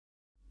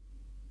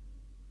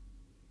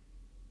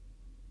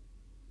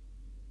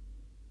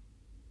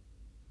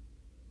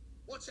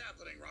What's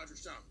happening, Roger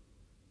Stone?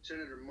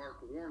 Senator Mark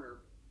Warner,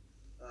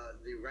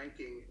 the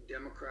ranking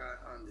Democrat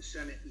on the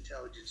Senate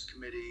Intelligence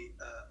Committee,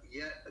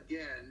 yet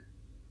again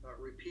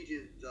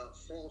repeated the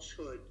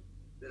falsehood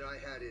that I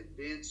had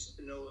advanced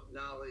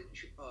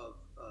knowledge of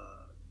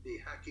the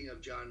hacking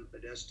of John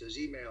Podesta's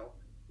email,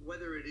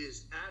 whether it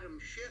is Adam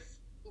Schiff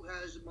who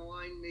has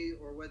maligned me,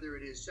 or whether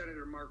it is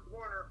Senator Mark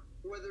Warner,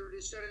 or whether it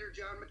is Senator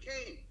John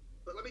McCain.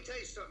 But let me tell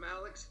you something,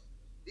 Alex.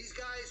 These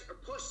guys are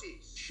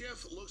pussies.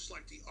 Schiff looks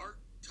like the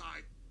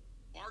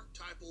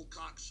archetypal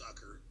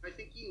cocksucker. I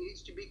think he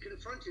needs to be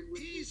confronted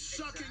with. He's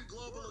sucking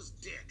globalist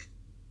dick.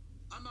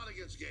 I'm not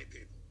against gay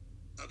people.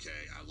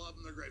 Okay, I love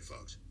them. They're great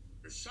folks.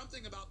 There's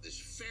something about this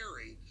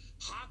fairy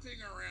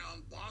hopping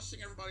around,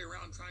 bossing everybody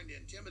around, trying to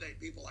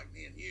intimidate people like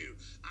me and you.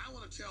 I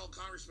want to tell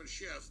Congressman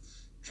Schiff,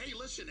 hey,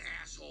 listen,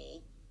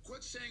 asshole,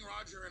 quit saying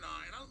Roger and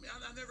I. And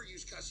I've never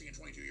used cussing in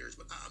 22 years,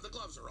 but the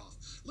gloves are off.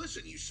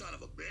 Listen, you son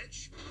of a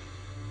bitch.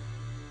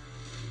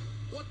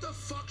 What the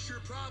fuck's your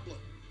problem?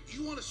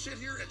 You want to sit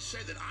here and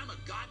say that I'm a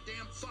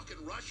goddamn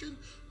fucking Russian?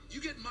 You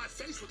get in my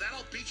face with that,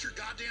 I'll beat your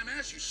goddamn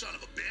ass, you son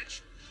of a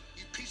bitch.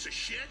 You piece of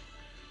shit.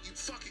 You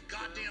fucking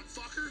goddamn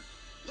fucker.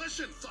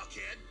 Listen,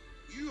 fuckhead,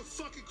 you have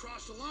fucking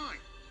crossed the line.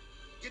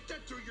 Get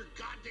that through your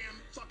goddamn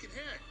fucking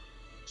head.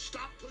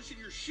 Stop pushing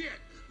your shit.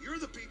 You're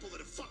the people that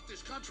have fucked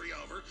this country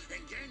over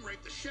and gang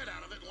raped the shit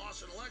out of it and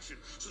lost an election.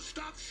 So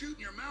stop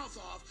shooting your mouth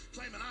off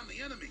claiming I'm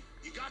the enemy.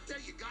 You got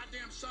that, you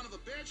goddamn son of a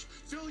bitch?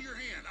 Fill your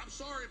hand. I'm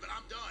sorry, but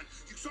I'm done.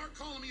 You start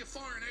calling me a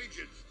foreign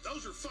agent.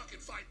 Those are fucking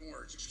fighting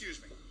words.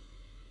 Excuse me.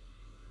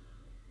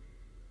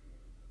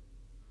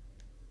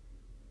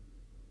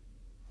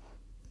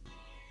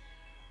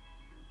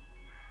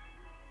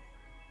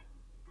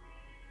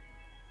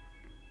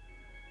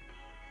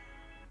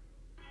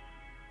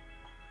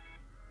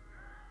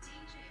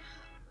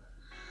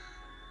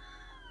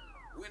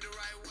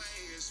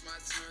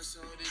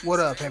 What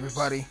up,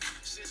 everybody?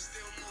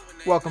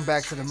 Welcome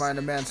back to the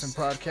Mind Manson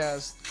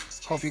podcast.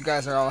 Hope you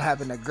guys are all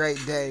having a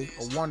great day,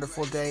 a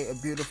wonderful day, a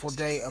beautiful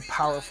day, a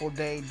powerful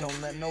day. Don't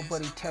let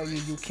nobody tell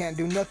you you can't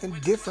do nothing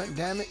different,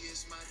 damn it.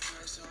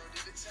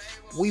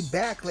 We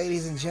back,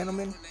 ladies and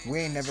gentlemen.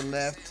 We ain't never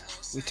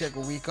left. We took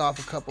a week off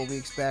a couple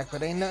weeks back,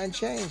 but ain't nothing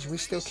changed. We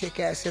still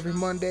kick ass every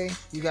Monday.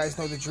 You guys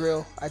know the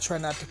drill. I try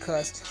not to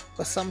cuss,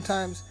 but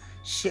sometimes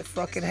shit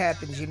fucking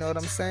happens, you know what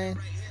I'm saying?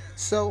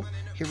 So,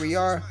 here we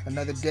are,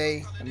 another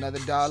day, another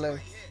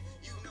dollar.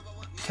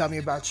 Tell me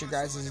about your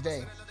guys'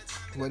 day.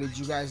 What did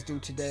you guys do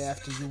today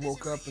after you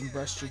woke up and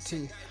brushed your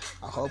teeth?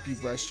 I hope you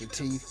brushed your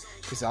teeth,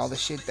 because all the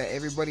shit that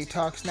everybody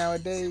talks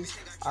nowadays,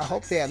 I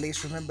hope they at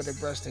least remember to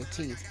brush their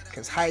teeth,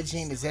 because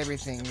hygiene is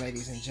everything,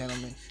 ladies and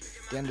gentlemen.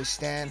 You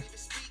understand?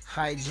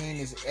 Hygiene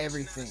is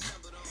everything.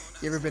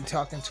 You ever been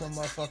talking to a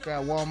motherfucker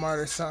at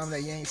Walmart or something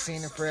that you ain't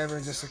seen in forever,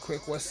 and just a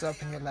quick what's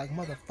up, and you're like,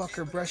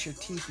 motherfucker, brush your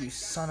teeth, you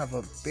son of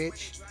a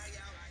bitch.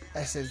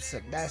 That's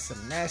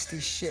some nasty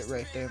shit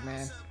right there,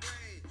 man.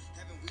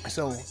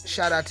 So,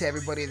 shout out to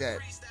everybody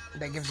that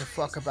gives a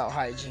fuck about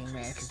hygiene,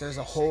 man, because there's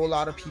a whole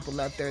lot of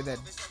people out there that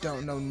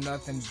don't know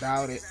nothing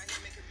about it.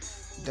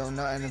 Don't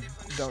know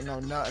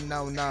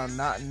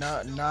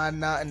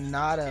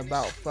nada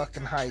about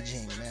fucking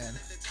hygiene, man.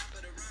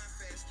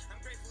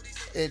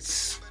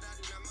 It's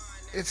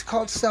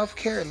called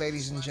self-care,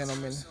 ladies and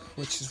gentlemen,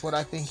 which is what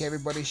I think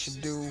everybody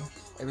should do.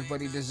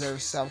 Everybody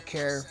deserves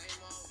self-care.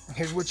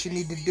 Here's what you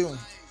need to do.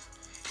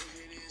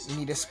 You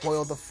need to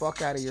spoil the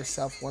fuck out of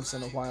yourself once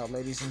in a while,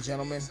 ladies and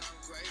gentlemen.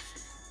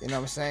 You know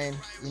what I'm saying?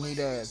 You need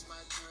to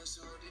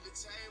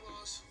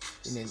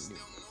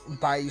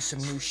buy you some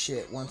new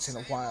shit once in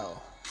a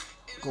while.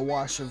 Go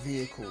wash your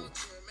vehicle.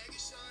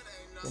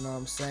 You know what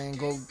I'm saying?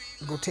 Go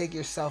take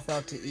yourself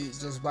out to eat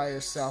just by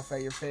yourself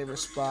at your favorite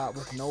spot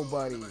with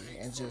nobody,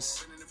 and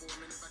just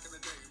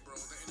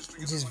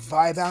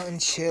vibe out and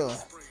chill.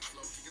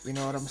 You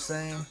know what I'm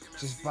saying?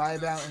 Just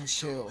vibe out and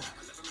chill.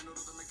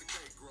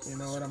 You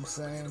know what I'm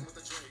saying?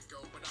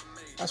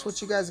 That's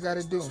what you guys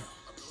gotta do.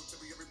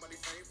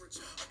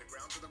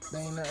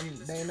 There ain't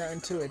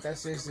nothing to it.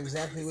 That's just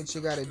exactly what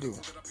you gotta do.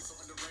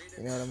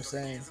 You know what I'm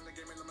saying?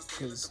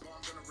 Because,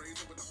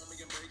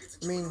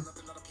 I mean,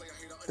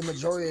 the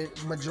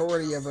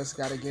majority of us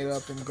gotta get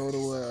up and go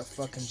to a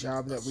fucking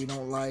job that we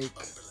don't like,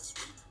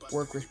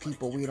 work with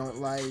people we don't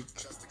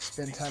like,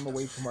 spend time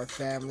away from our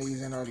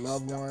families and our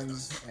loved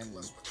ones, and,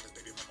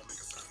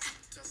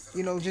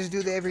 you know, just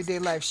do the everyday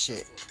life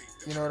shit.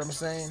 You know what I'm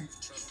saying?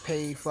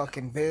 Pay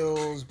fucking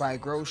bills, buy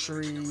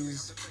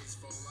groceries.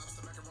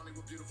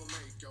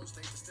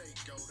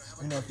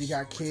 You know, if you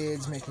got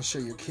kids, making sure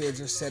your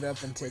kids are set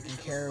up and taken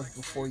care of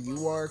before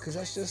you are, because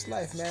that's just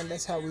life, man.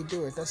 That's how we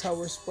do it. That's how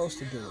we're supposed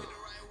to do it.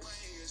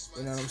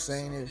 You know what I'm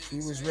saying? If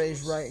you was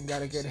raised right and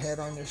got a good head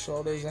on your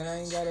shoulders,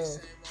 then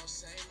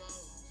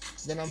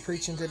then I'm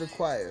preaching to the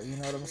choir. You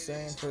know what I'm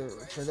saying?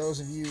 For those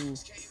of you,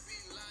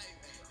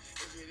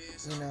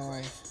 you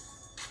know,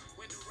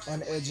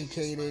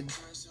 uneducated,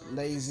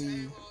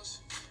 lazy,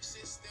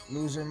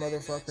 loser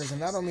motherfuckers,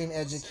 and I don't mean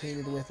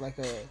educated with like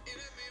a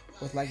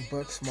with like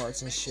book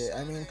smarts and shit.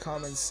 I mean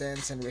common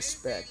sense and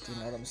respect, you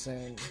know what I'm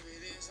saying?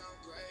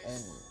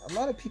 And a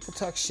lot of people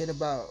talk shit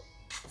about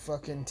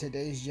fucking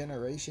today's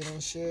generation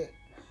and shit.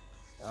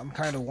 I'm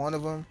kind of one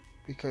of them,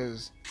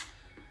 because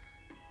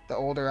the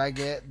older I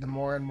get, the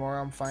more and more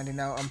I'm finding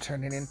out I'm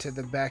turning into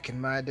the back in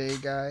my day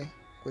guy,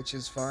 which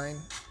is fine.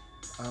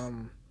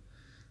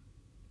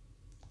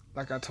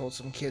 Like I told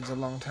some kids a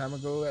long time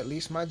ago, at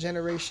least my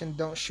generation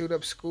don't shoot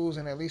up schools,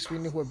 and at least we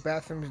knew what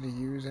bathrooms to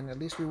use, and at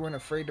least we weren't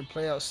afraid to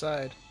play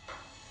outside.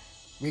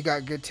 We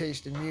got good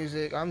taste in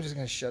music. I'm just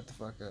gonna shut the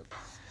fuck up.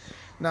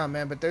 Nah,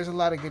 man, but there's a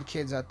lot of good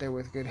kids out there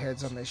with good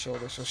heads on their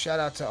shoulders. So shout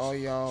out to all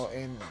y'all,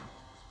 and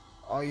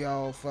all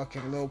y'all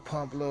fucking Lil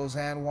Pump, Lil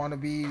Xan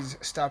wannabes.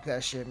 Stop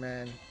that shit,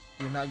 man.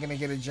 You're not gonna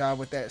get a job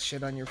with that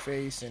shit on your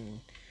face, and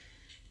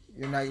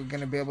you're not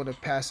gonna be able to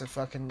pass a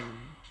fucking...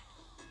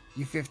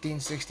 You 15,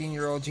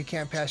 16-year-olds, you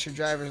can't pass your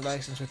driver's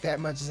license with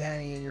that much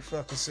Xanny in your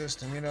fucking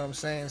system, you know what I'm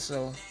saying?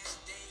 So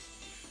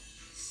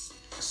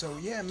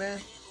yeah, man.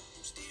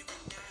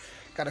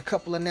 Got a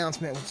couple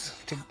announcements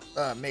to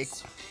make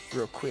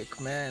real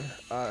quick, man.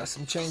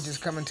 Some changes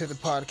coming to the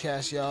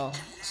podcast, y'all.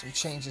 Some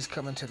changes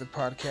coming to the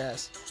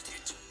podcast.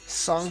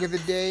 Song of the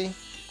day.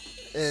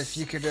 If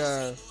you could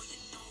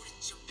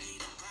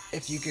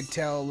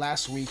tell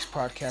last week's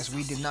podcast,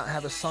 we did not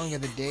have a song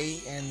of the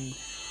day, and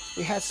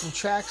we had some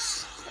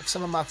tracks of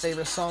some of my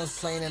favorite songs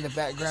playing in the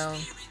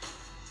background.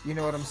 You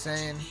know what I'm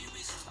saying?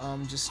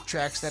 Just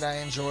tracks that I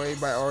enjoy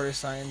by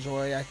artists I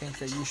enjoy. I think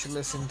that you should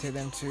listen to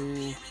them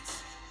too.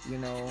 You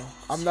know,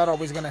 I'm not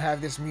always gonna have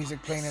this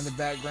music playing in the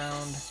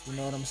background. You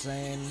know what I'm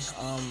saying?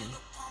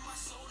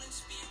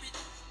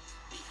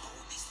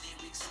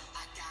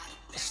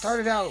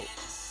 Started out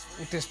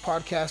with this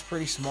podcast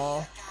pretty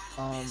small.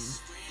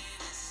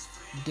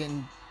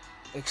 Didn't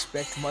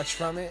expect much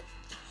from it.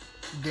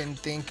 Didn't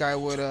think I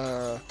would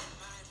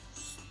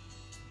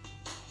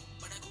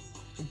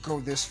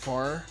go this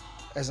far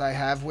as I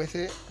have with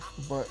it,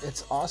 but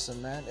it's awesome,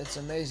 man. It's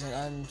amazing.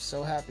 I'm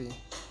so happy.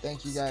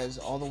 Thank you guys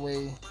all the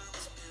way,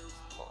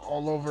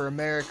 all over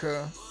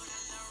America.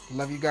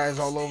 Love you guys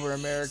all over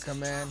America,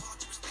 man.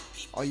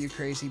 All you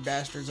crazy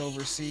bastards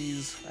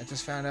overseas. I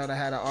just found out I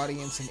had an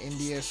audience in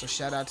India, so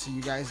shout out to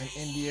you guys in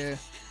India.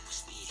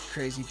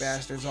 Crazy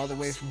bastards all the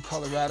way from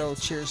Colorado.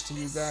 Cheers to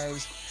you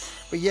guys.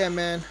 But yeah,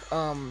 man,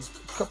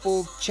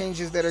 couple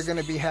changes that are going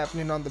to be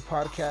happening on the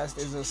podcast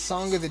is a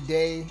song of the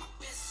day.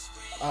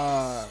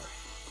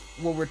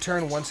 Will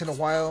return once in a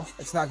while.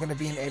 It's not going to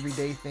be an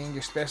everyday thing,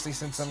 especially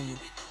since I'm,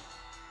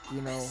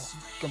 going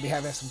to be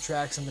having some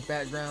tracks in the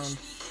background.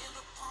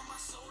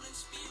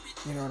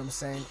 You know what I'm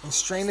saying? And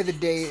strain of the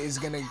day is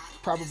going to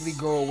probably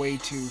go away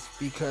too,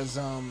 because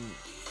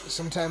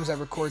sometimes I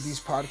record these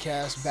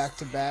podcasts back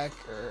to back,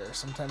 or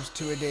sometimes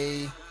 2 a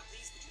day,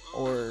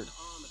 or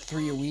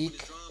 3 a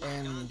week,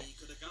 and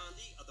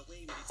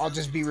I'll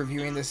just be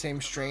reviewing the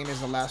same strain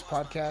as the last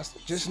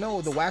podcast. Just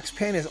know the wax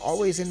pen is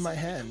always in my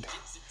hand,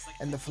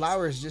 and the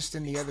flower is just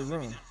in the other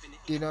room.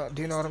 Do you know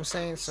what I'm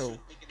saying? So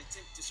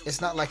it's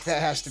not like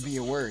that has to be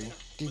a worry.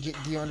 Do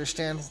you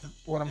understand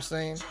what I'm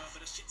saying?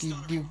 Do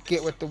you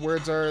get what the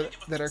words are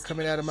that are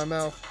coming out of my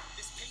mouth?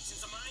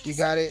 You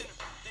got it?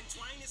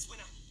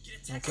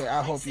 Okay,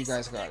 I hope you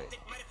guys got it.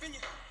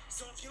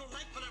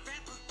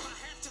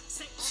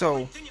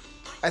 So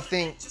I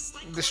think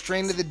the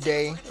strain of the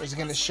day is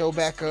going to show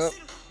back up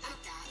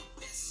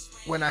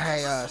when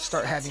I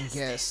start having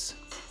guests.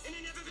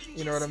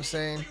 You know what I'm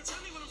saying?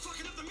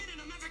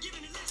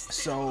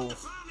 So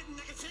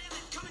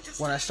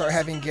when I start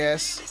having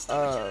guests,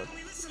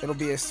 it'll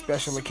be a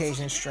special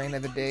occasion strain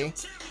of the day.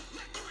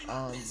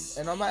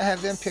 And I might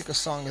have them pick a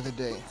song of the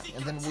day,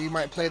 and then we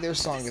might play their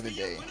song of the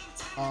day.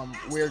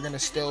 We're going to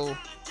still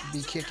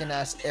be kicking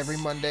ass every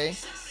Monday.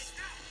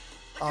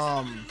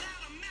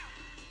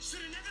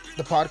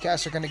 The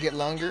podcasts are going to get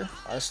longer.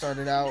 I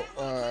started out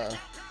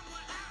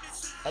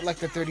at like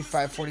the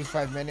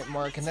 35-45 minute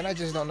mark, and then I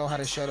just don't know how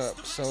to shut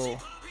up. So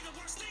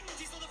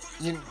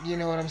you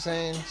know what I'm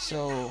saying?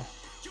 So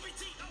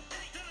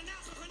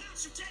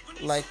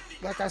like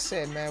I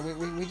said, man,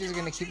 we just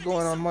going to keep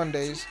going on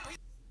Mondays.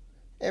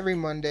 Every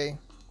Monday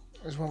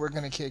is when we're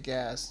going to kick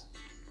ass,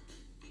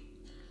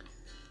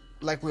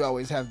 like we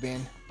always have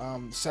been.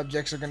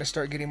 Subjects are going to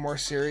start getting more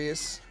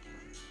serious,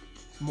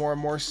 more and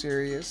more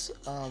serious.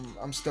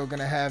 I'm still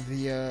going to have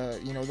the,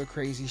 the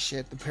crazy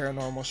shit, the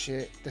paranormal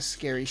shit, the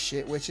scary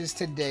shit, which is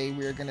today.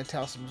 We are going to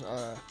tell some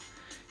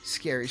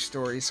scary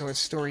stories. So it's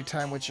story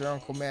time with your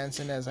Uncle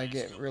Manson as I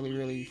get really,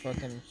 really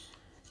fucking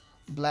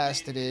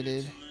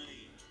blasted.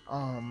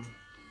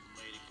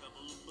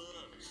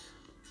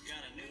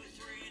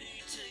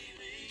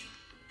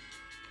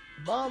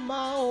 Bought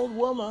my old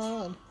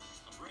woman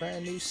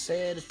brand new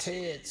set of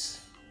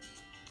tits.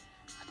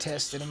 I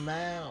tested them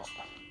out.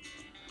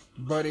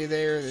 Buddy,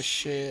 they're the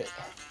shit.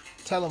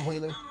 Tell him,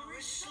 Wheeler.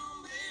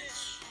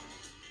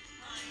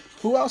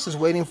 Who else is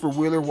waiting for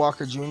Wheeler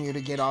Walker Jr.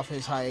 to get off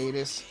his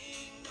hiatus?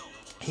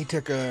 He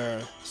took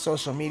a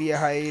social media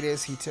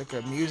hiatus. He took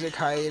a music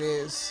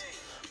hiatus.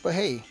 But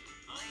hey,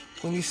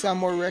 When you sell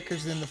more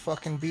records than the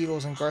fucking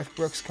Beatles and Garth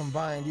Brooks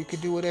combined, you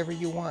could do whatever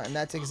you want, and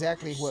that's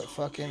exactly what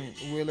fucking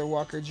Wheeler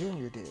Walker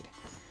Jr. did.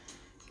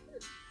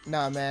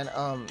 Nah, man.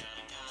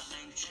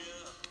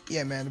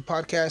 Yeah, man. The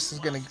podcast is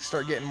gonna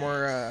start getting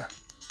more.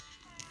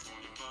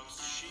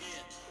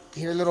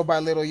 Here, little by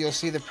little, you'll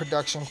see the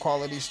production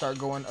quality start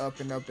going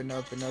up and up and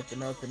up and up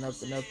and up and up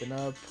and up and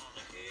up.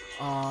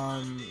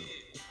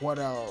 What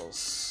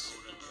else?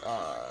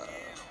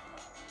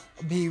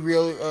 Be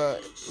real,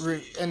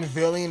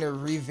 unveiling or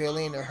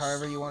revealing or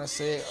however you want to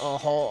say it, a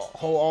whole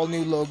all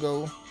new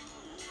logo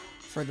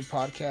for the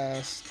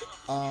podcast.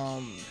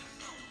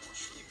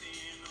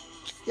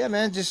 Yeah,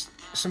 man, just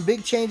some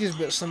big changes,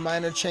 but some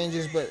minor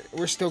changes, but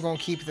we're still gonna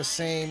keep the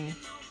same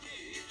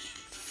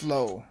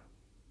flow.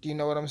 Do you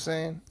know what I'm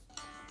saying?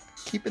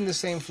 Keeping the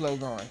same flow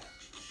going.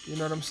 You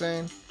know what I'm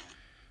saying?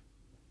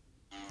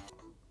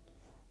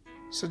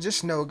 So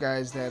just know,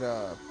 guys, that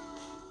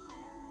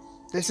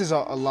this is a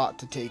lot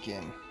to take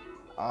in.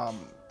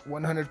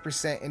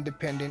 100%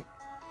 independent.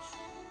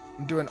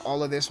 I'm doing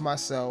all of this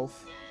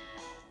myself.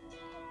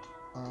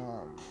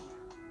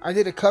 I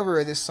did a cover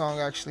of this song,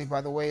 actually,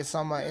 by the way. It's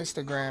on my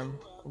Instagram.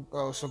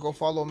 So go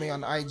follow me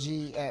on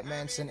IG at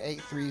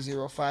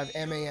Manson8305,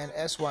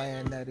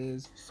 MANSYN, that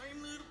is.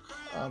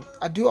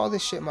 I do all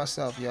this shit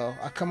myself, y'all.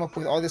 I come up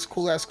with all this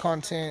cool ass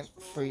content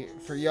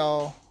for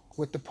y'all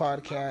with the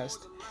podcast,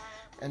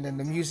 and then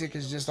the music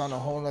is just on a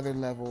whole nother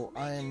level.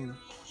 I am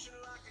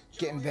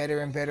getting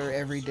better and better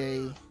every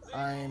day.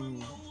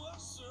 I'm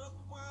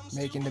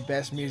making the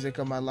best music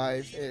of my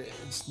life.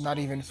 It's not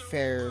even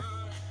fair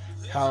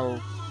how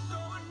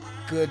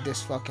good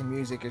this fucking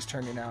music is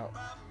turning out.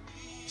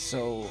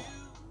 So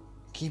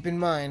keep in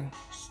mind,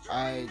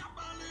 I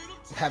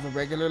have a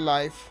regular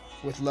life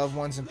with loved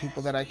ones and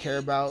people that I care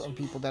about and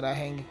people that I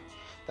hang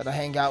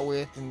out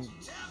with and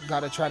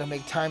gotta try to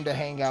make time to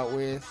hang out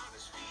with.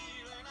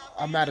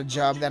 I'm at a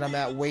job that I'm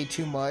at way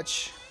too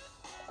much,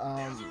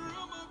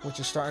 which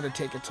is starting to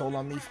take a toll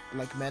on me,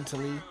 like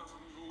mentally.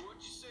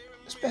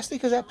 Especially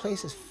because that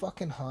place is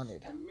fucking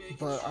haunted.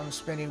 But I'm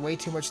spending way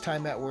too much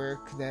time at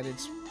work that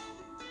it's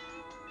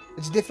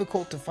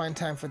difficult to find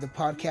time for the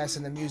podcast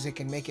and the music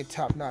and make it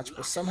top notch,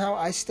 but somehow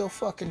I still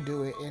fucking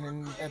do it.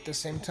 And at the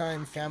same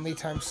time, family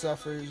time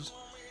suffers.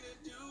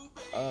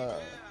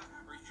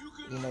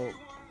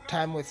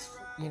 Time with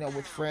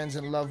with friends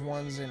and loved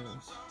ones and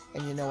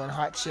and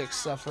hot chicks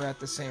suffer at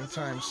the same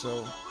time.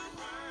 So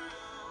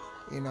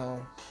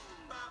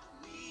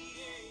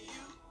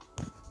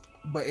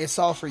but it's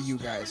all for you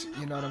guys.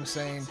 You know what I'm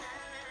saying?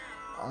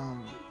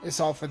 It's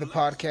all for the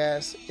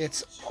podcast.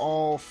 It's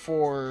all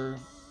for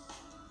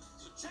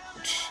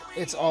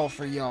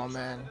y'all,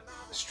 man.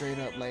 Straight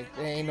up, like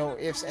there ain't no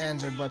ifs,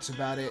 ands, or buts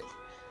about it.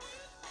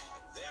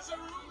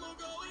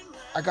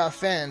 I got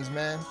fans,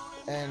 man,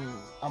 and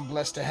I'm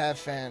blessed to have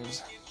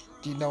fans.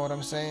 Do you know what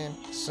I'm saying?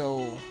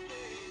 So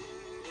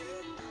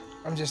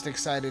I'm just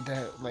excited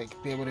to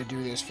be able to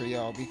do this for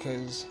y'all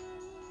because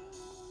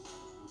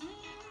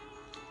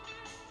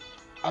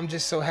I'm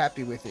just so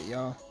happy with it,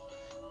 y'all.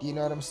 Do you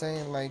know what I'm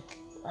saying?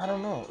 I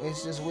don't know.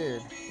 It's just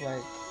weird.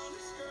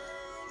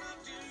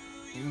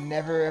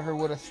 Never ever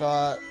would have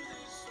thought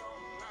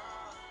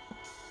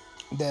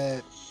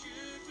that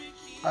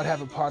I'd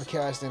have a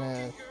podcast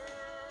and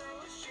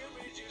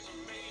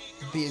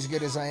be as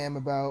good as I am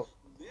about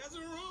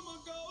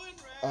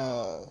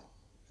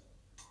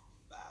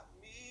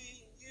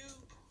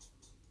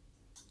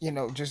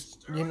just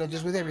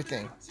with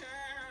everything.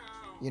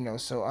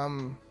 So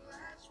I'm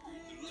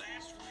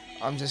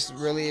just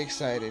really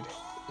excited.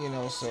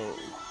 So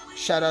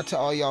shout out to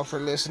all y'all for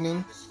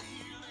listening.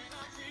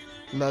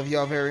 Love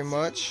y'all very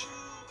much.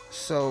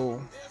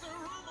 So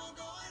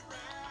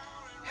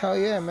hell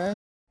yeah, man.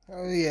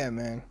 Hell yeah,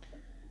 man.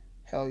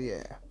 Hell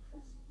yeah.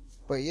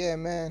 But yeah,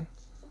 man.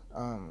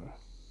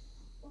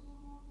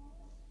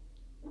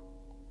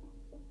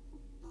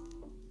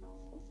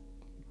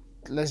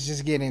 Let's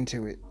just get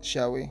into it,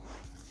 shall we?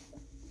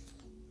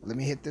 Let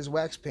me hit this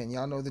wax pen.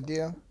 Y'all know the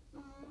deal.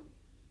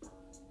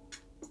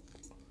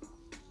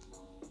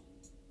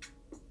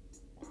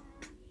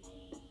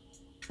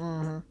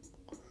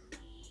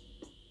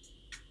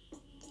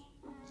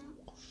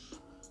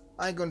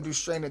 I ain't gonna do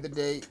strain of the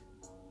day.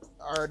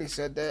 I already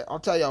said that. I'll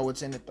tell y'all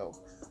what's in it though.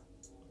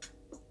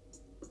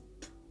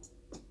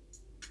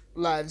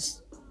 Live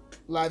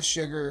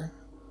sugar,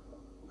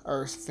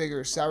 or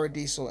figure sour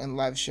diesel in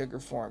live sugar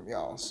form,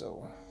 y'all.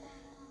 So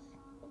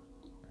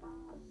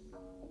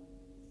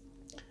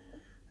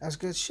that's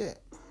good shit.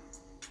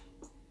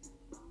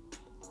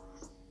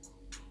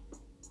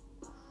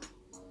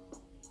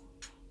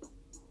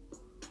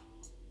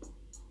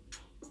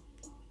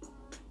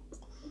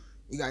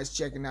 You guys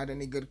checking out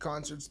any good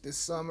concerts this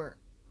summer?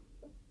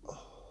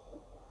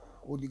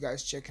 What are you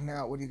guys checking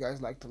out? What do you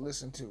guys like to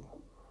listen to?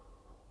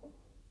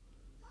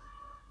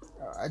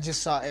 I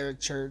just saw Eric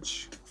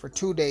Church for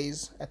 2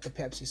 days at the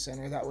Pepsi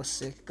Center. That was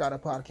sick. Got a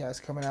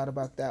podcast coming out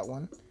about that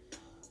one.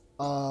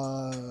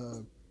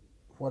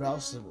 What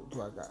else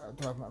do I got?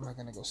 Am I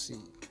gonna go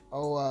see?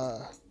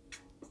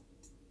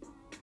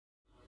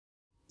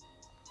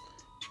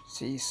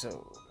 see,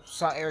 so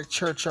saw Eric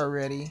Church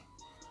already.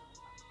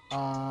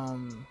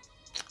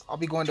 I'll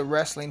be going to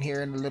wrestling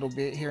here in a little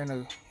bit. Here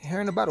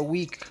in about a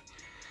week,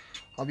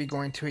 I'll be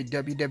going to a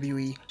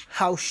WWE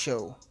house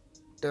show.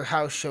 They're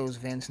house shows,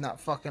 Vince, not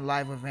fucking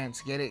live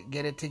events. Get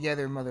it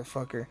together,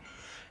 motherfucker.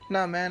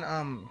 Nah, man.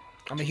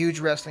 I'm a huge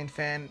wrestling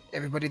fan.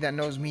 Everybody that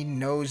knows me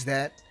knows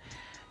that.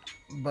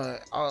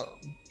 But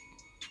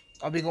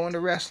I'll be going to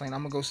wrestling.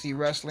 I'm gonna go see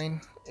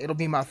wrestling. It'll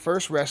be my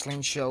first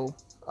wrestling show.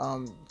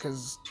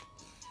 Because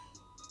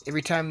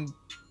every time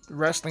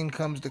wrestling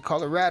comes to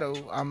Colorado,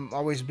 I'm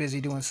always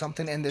busy doing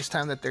something, and this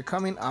time that they're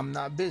coming, I'm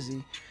not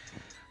busy.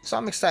 So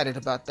I'm excited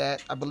about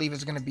that. I believe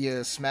it's going to be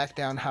a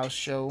SmackDown house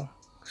show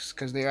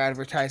because they're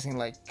advertising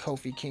like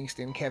Kofi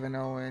Kingston, Kevin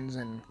Owens,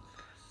 and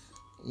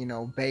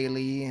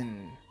Bailey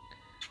and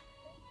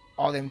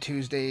all them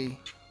Tuesday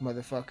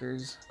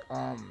motherfuckers.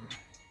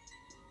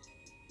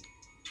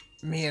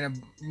 Me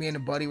and a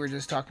buddy were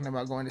just talking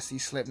about going to see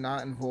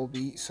Slipknot and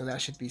Volbeat, so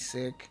that should be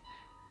sick.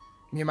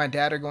 Me and my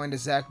dad are going to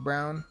Zach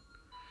Brown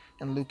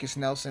and Lucas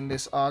Nelson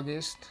this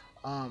August.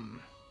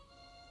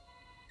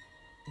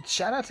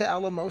 Shout out to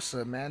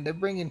Alamosa, man. They're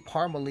bringing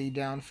Parmalee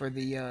down for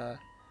the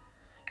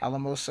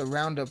Alamosa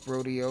Roundup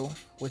Rodeo,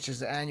 which is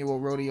the annual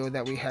rodeo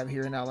that we have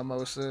here in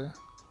Alamosa.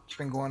 It's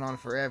been going on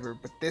forever,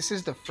 but this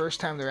is the first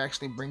time they're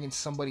actually bringing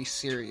somebody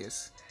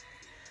serious.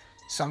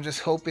 So I'm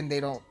just hoping they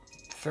don't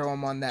throw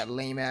them on that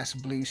lame-ass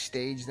blue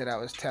stage that I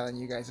was telling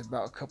you guys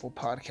about a couple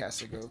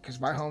podcasts ago,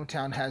 because my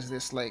hometown has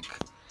this, like,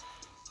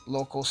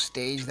 local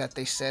stage that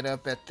they set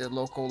up at the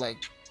local, like,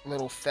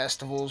 little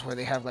festivals where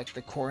they have, like,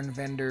 the corn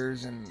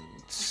vendors and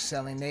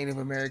selling Native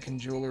American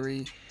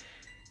jewelry.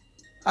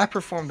 I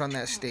performed on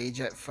that stage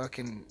at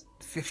fucking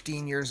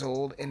 15 years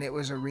old, and it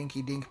was a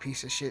rinky-dink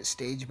piece of shit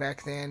stage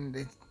back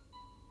then.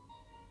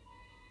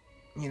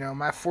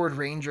 My Ford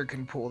Ranger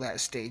can pull that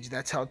stage.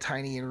 That's how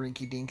tiny and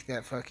rinky-dink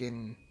that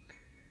fucking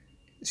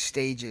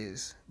stage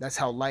is. That's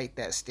how light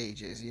that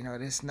stage is.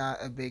 It's not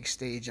a big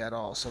stage at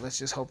all. So let's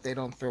just hope they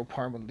don't throw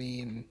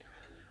Parmalee and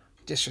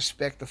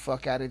disrespect the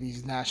fuck out of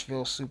these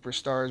Nashville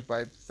superstars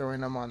by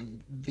throwing them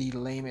on the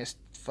lamest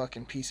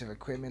fucking piece of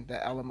equipment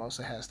that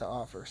Alamosa has to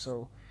offer.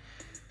 So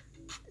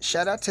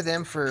shout out to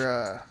them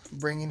for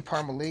bringing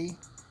Parmalee.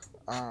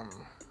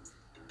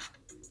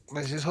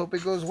 Let's just hope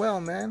it goes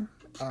well, man.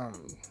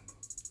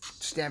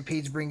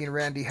 Stampede's bringing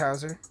Randy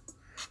Houser,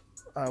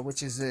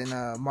 which is in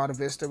Monta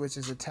Vista, which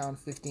is a town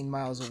 15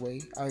 miles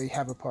away. I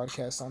have a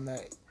podcast on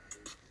that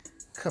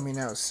coming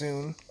out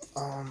soon.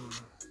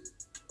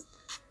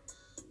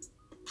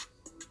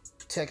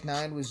 Tech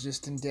Nine was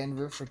just in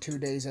Denver for 2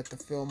 days at the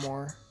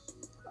Fillmore.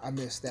 I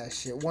missed that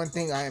shit. One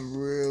thing I am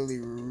really,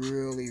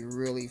 really,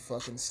 really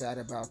fucking sad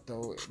about,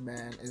 though,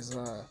 man, is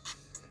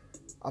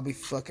I'll be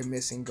fucking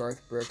missing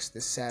Garth Brooks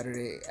this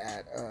Saturday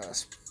at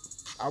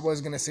I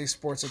was gonna say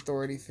Sports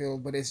Authority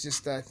Field, but it's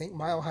just I think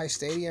Mile High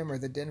Stadium or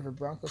the Denver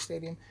Broncos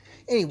Stadium.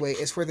 Anyway,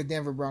 it's where the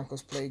Denver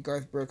Broncos play.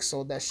 Garth Brooks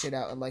sold that shit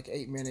out in like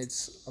 8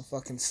 minutes. I'm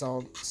fucking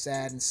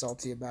sad and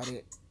salty about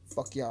it.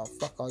 Fuck y'all.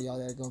 Fuck all y'all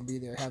that are gonna be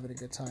there having a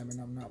good time,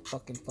 and I'm not.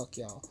 Fucking fuck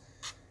y'all.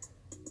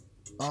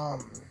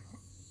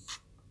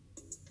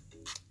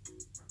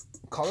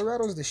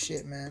 Colorado's the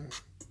shit, man.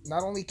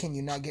 Not only can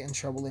you not get in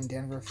trouble in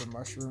Denver for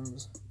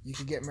mushrooms, you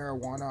can get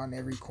marijuana on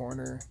every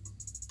corner.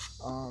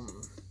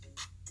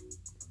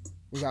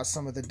 We got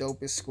some of the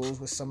dopest schools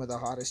with some of the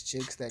hottest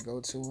chicks that go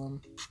to them.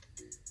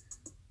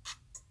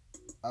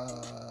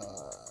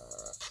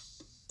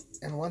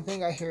 And one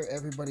thing I hear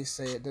everybody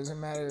say, it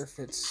doesn't matter if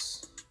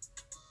it's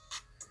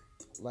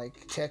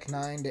like Tech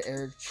Nine to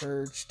Eric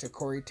Church to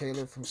Corey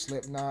Taylor from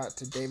Slipknot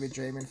to David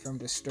Draymond from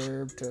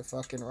Disturbed to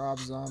fucking Rob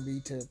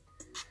Zombie to...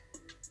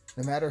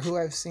 No matter who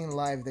I've seen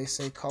live, they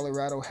say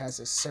Colorado has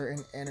a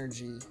certain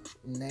energy.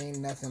 And they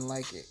ain't nothing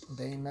like it.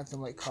 They ain't nothing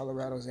like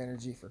Colorado's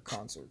energy for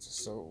concerts.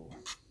 So...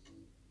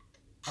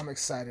 I'm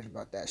excited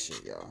about that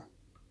shit, y'all.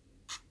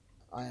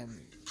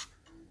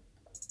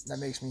 That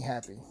makes me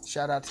happy.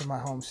 Shout out to my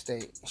home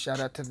state. Shout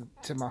out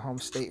to my home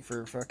state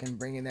for fucking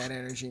bringing that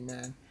energy,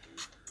 man.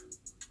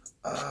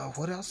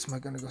 What else am I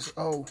gonna go see?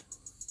 Oh,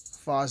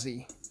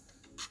 Fozzy.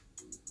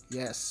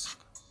 Yes,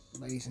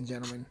 ladies and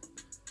gentlemen.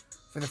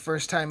 For the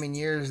first time in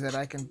years that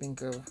I can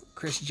think of,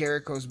 Chris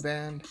Jericho's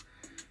band,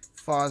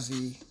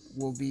 Fozzy,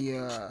 will be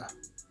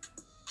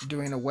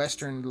doing a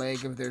western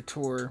leg of their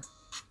tour,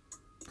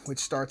 which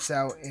starts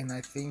out in,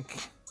 I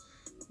think,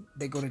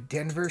 they go to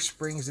Denver,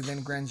 Springs, and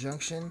then Grand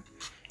Junction,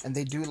 and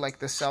they do like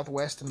the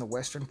Southwest and the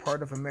western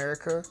part of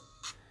America,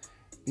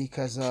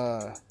 because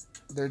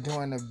they're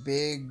doing a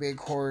big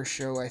horror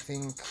show. I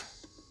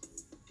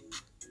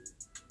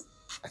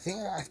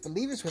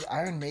believe it's with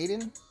Iron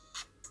Maiden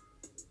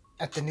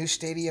at the new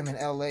stadium in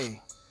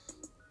LA.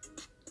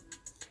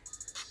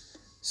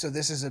 So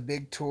this is a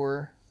big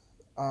tour.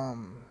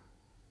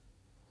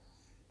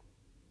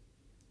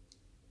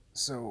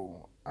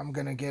 So I'm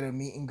gonna get a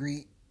meet and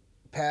greet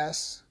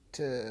pass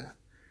to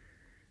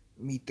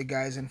meet the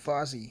guys in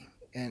Fozzy,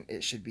 and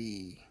it should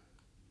be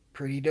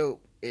pretty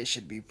dope. It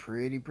should be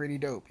pretty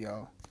dope,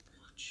 y'all.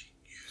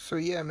 So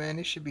yeah, man,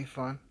 it should be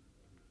fun.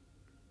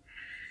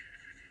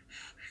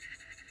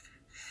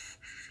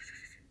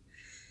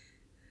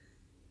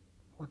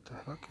 the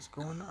fuck is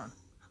going on?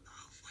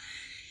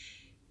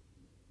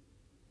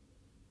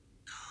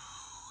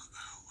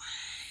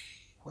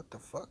 What the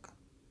fuck?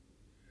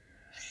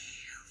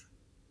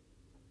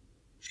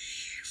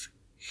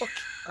 Fuck,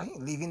 I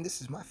ain't leaving.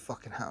 This is my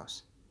fucking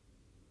house.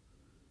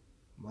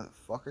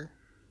 Motherfucker.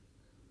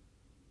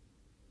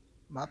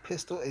 My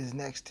pistol is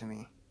next to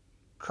me.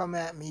 Come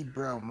at me,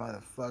 bro,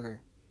 motherfucker.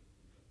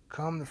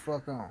 Come the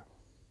fuck on.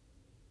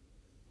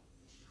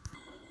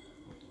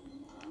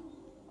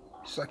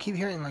 So I keep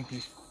hearing like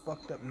these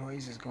fucked up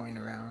noises going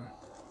around.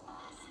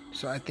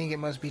 So I think it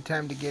must be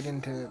time to get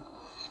into...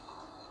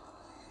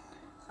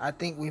 I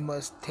think we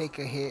must take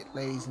a hit,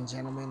 ladies and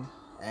gentlemen,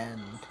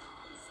 and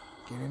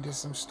get into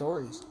some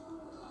stories.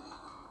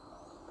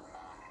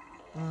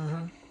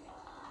 I'm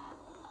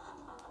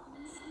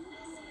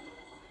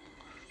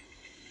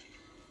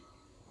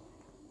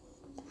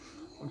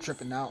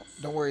tripping out.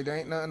 Don't worry, there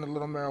ain't nothing a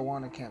little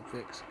marijuana can't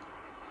fix.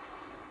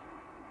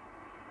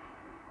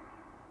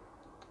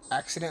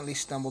 Accidentally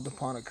stumbled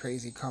upon a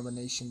crazy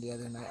combination the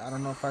other night. I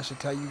don't know if I should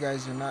tell you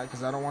guys or not,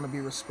 because I don't want to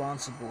be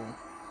responsible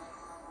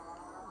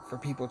for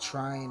people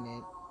trying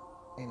it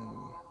and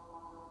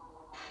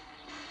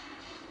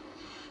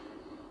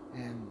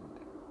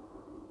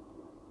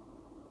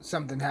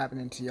something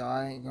happening to y'all.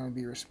 I ain't gonna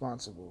be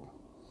responsible.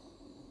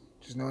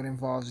 Just know it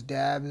involves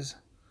dabs,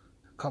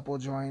 a couple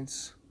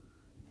joints,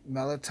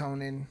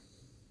 melatonin,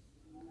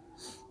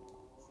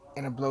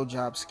 and a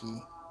blowjob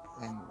ski,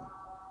 and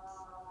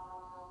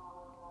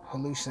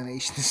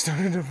hallucinations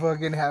started to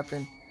fucking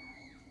happen.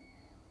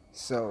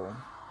 So,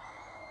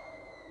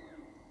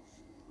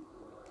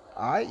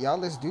 alright, y'all,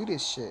 let's do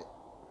this shit.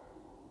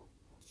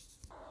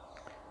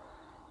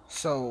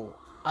 So,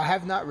 I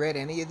have not read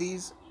any of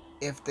these.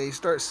 If they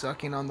start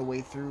sucking on the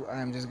way through,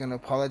 I'm just gonna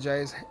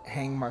apologize,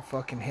 hang my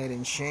fucking head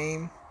in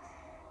shame,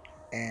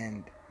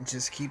 and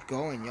just keep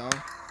going, y'all.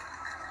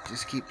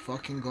 Just keep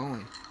fucking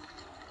going.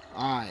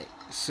 Alright,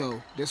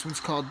 so this one's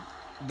called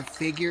The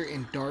Figure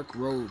in Dark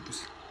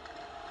Robes.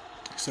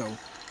 So,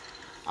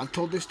 I've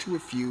told this to a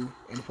few,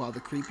 and while the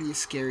creepy is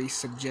scary,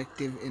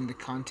 subjective in the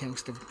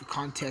context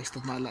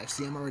of my life.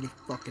 See, I'm already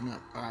fucking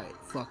up. Alright,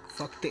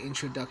 fuck the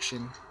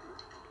introduction.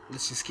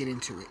 Let's just get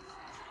into it.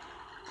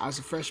 I was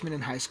a freshman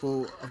in high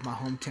school of my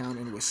hometown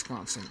in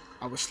Wisconsin.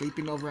 I was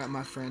sleeping over at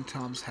my friend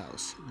Tom's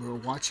house. We were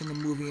watching a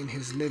movie in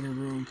his living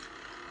room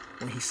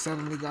when he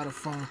suddenly got a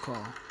phone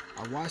call.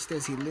 I watched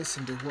as he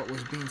listened to what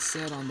was being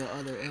said on the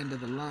other end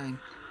of the line.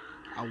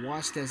 I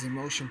watched as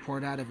emotion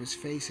poured out of his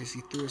face as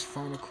he threw his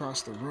phone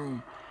across the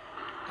room.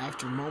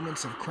 After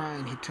moments of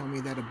crying, he told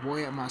me that a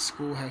boy at my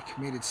school had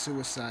committed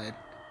suicide.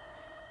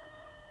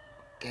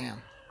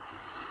 Damn.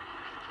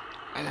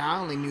 And I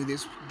only knew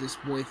this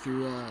boy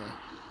through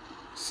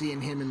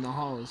seeing him in the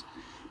halls.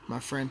 My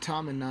friend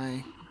Tom and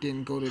I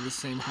didn't go to the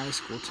same high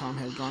school. Tom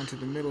had gone to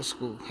middle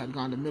school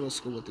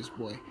with this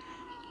boy.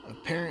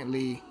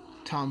 Apparently,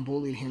 Tom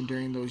bullied him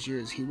during those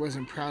years. He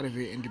wasn't proud of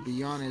it, and to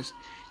be honest,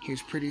 he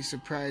was pretty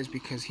surprised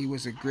because he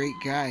was a great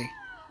guy.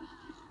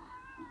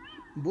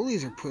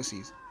 Bullies are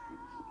pussies.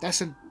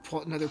 That's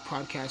another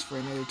podcast for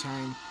another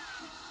time.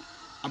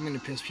 I'm gonna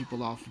piss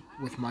people off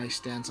with my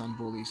stance on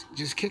bullies.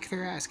 Just kick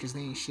their ass because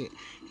they ain't shit.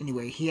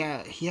 Anyway,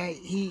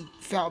 he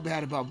felt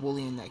bad about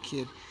bullying that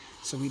kid,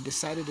 so we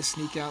decided to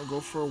sneak out and go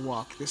for a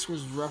walk. This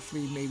was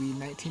roughly maybe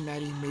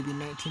 1990, maybe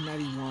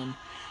 1991.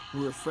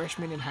 We were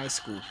freshmen in high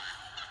school.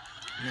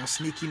 Now,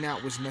 sneaking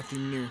out was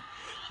nothing new.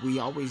 We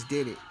always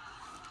did it.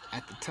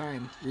 At the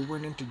time, we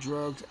weren't into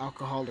drugs,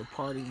 alcohol, or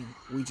partying.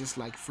 We just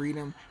liked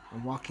freedom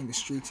and walking the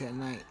streets at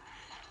night.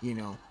 You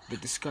know, the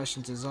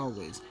discussions as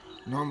always.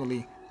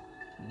 Normally,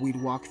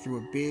 we'd walk through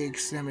a big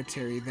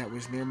cemetery that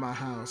was near my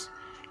house.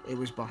 It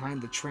was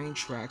behind the train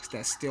tracks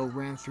that still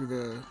ran through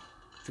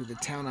the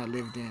town I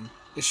lived in.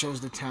 It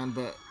shows the town,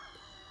 but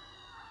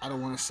I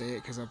don't want to say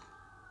it because I'm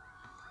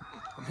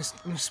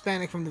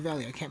Hispanic from the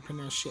valley. I can't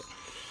pronounce shit.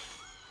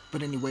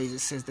 But anyways, it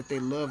says that they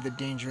love the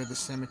danger of the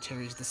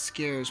cemeteries, the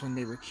scares when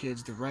they were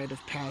kids, the rite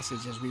of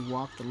passage as we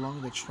walked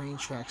along the train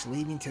tracks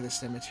leading to the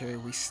cemetery.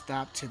 We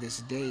stopped to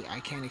this day. I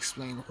can't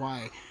explain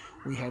why.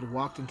 We had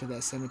walked into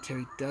that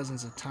cemetery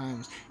dozens of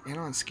times and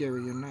on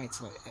scarier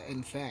nights.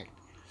 In fact,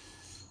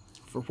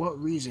 for what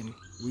reason,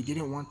 we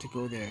didn't want to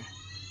go there.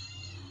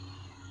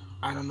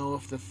 I don't know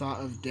if the thought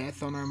of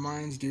death on our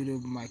minds due to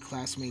my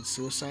classmate's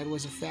suicide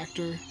was a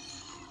factor.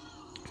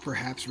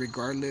 Perhaps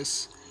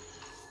regardless,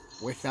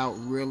 without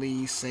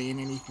really saying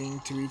anything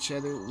to each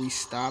other, we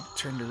stopped,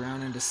 turned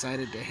around, and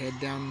decided to head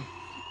down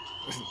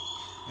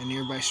a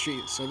nearby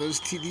street. So these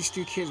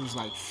two kids was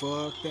like,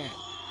 fuck that.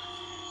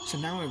 So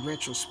now in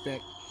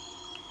retrospect,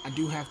 I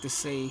do have to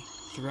say,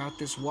 throughout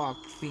this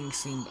walk, things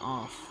seemed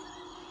off.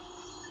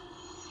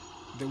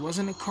 There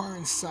wasn't a car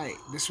in sight.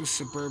 This was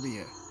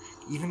suburbia.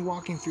 Even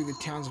walking through the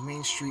town's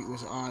main street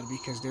was odd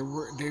because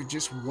there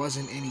just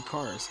wasn't any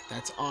cars.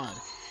 That's odd.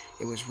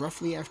 It was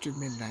roughly after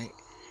midnight.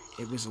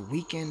 It was a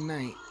weekend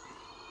night.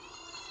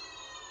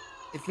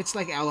 If it's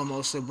like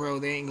Alamosa, bro,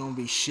 there ain't gonna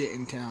be shit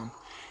in town.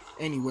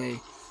 Anyway,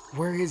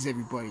 where is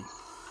everybody?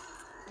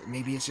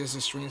 Maybe it's just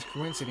a strange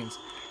coincidence.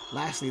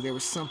 Lastly, there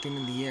was something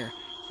in the air.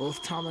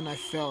 Both Tom and I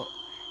felt,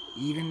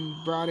 even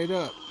brought it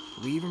up.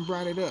 We even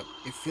brought it up.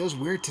 It feels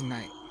weird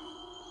tonight.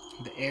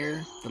 The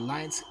air, the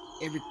lights,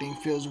 everything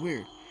feels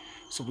weird.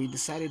 So we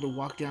decided to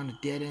walk down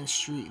a dead end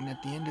street, and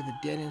at the end of the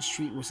dead end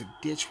street was a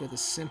ditch with a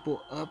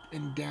simple up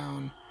and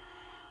down,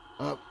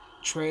 up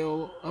a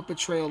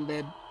trail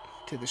led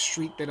to the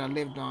street that I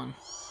lived on.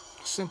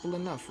 Simple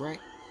enough, right?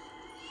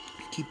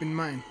 Keep in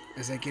mind,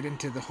 as I get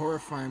into the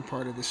horrifying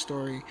part of the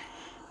story,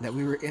 that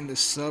we were in the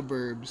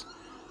suburbs.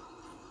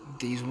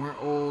 These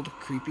weren't old,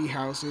 creepy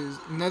houses.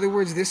 In other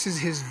words, this is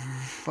his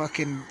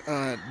fucking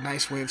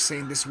nice way of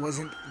saying this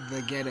wasn't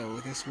the ghetto.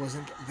 This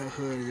wasn't the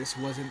hood. This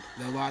wasn't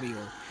the barrio.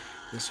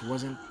 This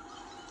wasn't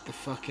the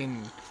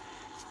fucking.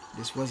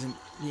 This wasn't,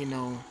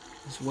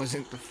 this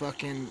wasn't the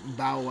fucking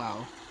Bow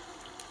Wow.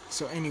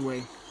 So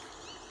anyway,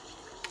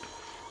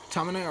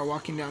 Tom and I are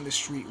walking down the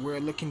street. We're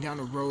looking down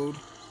the road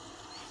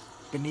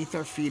beneath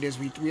our feet as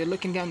we are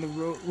looking down the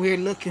road. We're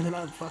looking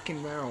at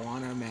fucking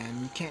marijuana,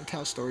 man. You can't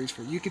tell stories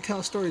you can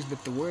tell stories,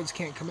 but the words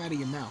can't come out of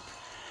your mouth.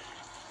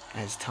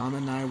 As Tom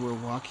and I were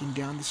walking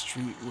down the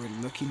street, we're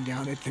looking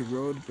down at the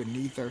road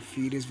beneath our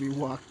feet as we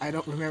walk. I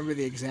don't remember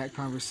the exact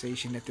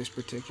conversation at this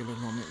particular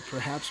moment.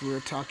 Perhaps we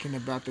were talking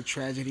about the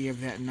tragedy of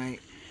that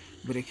night,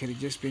 but it could have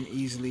just been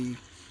easily,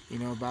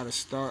 about a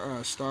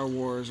Star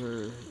Wars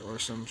or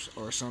some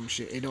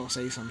shit. It don't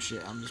say some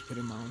shit. I'm just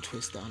putting my own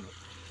twist on it.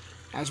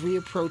 As we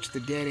approached the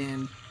dead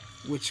end,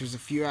 which was a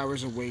few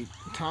hours away,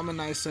 Tom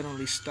and I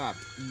suddenly stopped.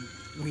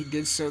 We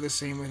did so the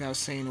same without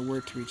saying a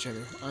word to each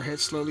other. Our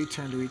heads slowly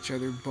turned to each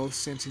other, both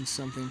sensing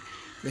something,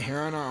 the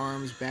hair on our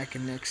arms, back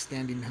and neck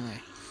standing high.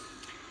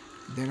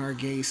 Then our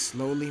gaze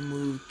slowly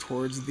moved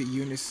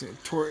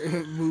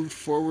moved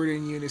forward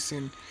in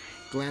unison,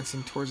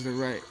 glancing towards the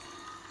right.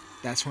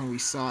 That's when we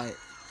saw it.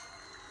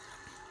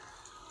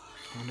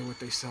 I wonder what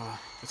they saw.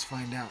 Let's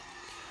find out.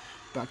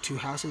 About 2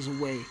 houses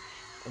away,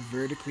 a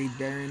vertically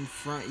barren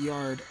front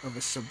yard of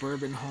a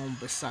suburban home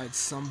beside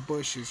some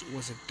bushes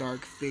was a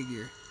dark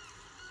figure.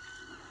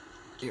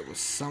 It was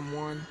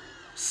someone,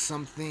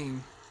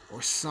 something,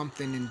 or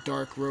something in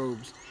dark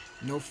robes.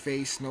 No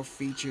face, no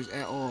features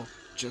at all,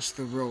 just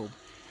the robe.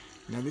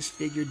 Now this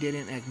figure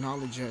didn't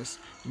acknowledge us,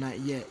 not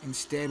yet.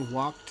 Instead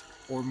walked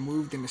or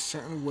moved in a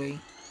certain way.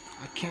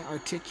 I can't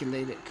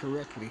articulate it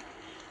correctly,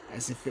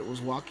 as if it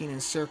was walking in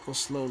circles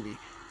slowly,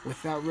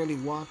 without really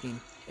walking.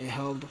 It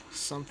held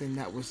something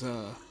that was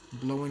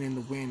blowing in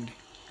the wind,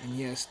 and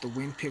yes, the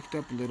wind picked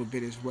up a little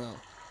bit as well.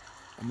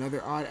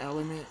 Another odd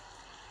element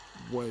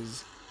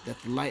was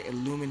that the light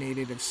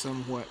illuminated of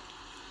somewhat.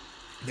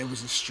 There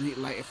was a street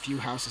light a few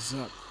houses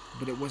up,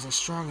 but it wasn't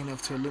strong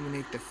enough to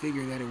illuminate the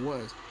figure that it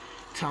was.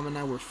 Tom and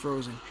I were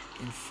frozen.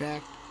 In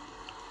fact,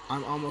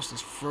 I'm almost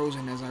as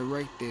frozen as I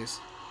write this.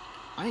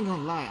 I ain't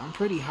gonna lie, I'm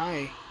pretty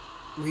high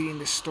reading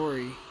this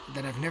story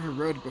that I've never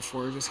wrote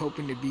before, just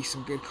hoping to be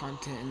some good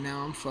content, and now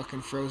I'm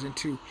fucking frozen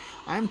too.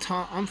 I'm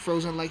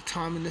frozen like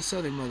Tom and this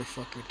other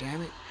motherfucker,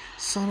 damn it.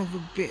 Son of a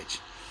bitch.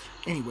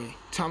 Anyway,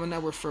 Tom and I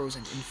were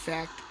frozen. In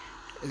fact,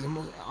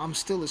 I'm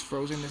still as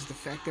frozen as the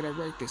fact that I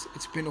write this.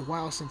 It's been a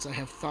while since I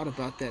have thought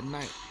about that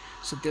night.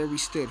 So there we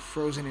stood,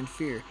 frozen in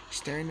fear,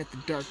 staring at the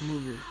dark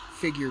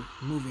figure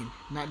moving,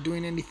 not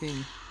doing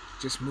anything,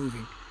 just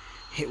moving.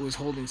 It was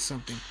holding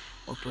something,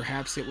 or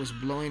perhaps it was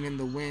blowing in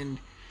the wind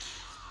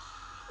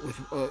with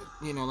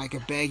like a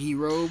baggy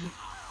robe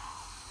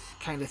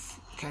kind of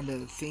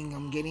thing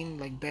I'm getting,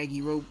 like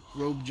baggy robe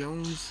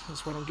Jones.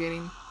 That's what I'm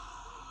getting.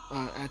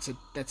 That's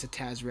a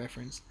Taz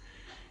reference.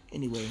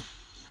 Anyway,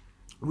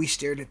 we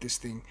stared at this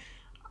thing.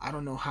 I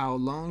don't know how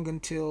long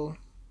until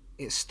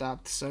it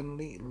stopped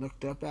suddenly,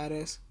 looked up at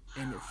us,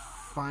 and it was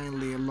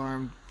finally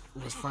alarmed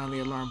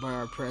by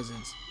our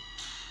presence.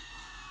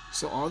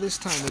 So all this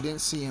time they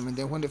didn't see him, and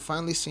then when they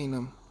finally seen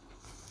him,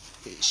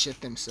 it shit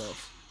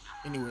themselves.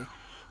 Anyway,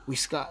 we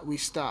stopped. It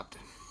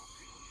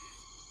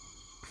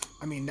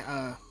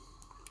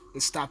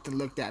stopped and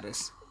looked at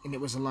us, and it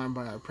was alarmed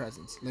by our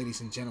presence,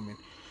 ladies and gentlemen.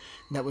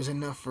 That was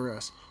enough for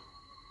us.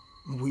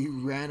 We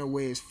ran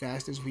away as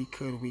fast as we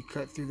could. We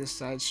cut through the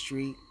side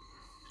street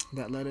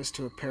that led us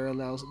to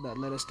parallel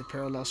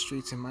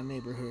streets in my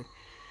neighborhood.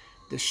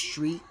 The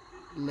street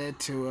led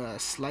to a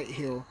slight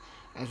hill.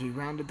 As we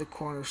rounded the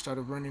corner,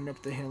 started running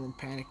up the hill in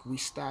panic. We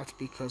stopped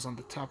because on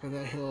the top of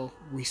that hill,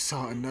 we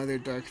saw another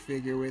dark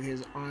figure with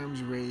his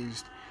arms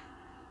raised.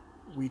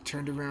 We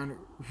turned around,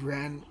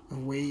 ran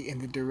away in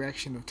the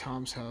direction of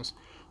Tom's house,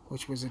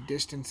 which was a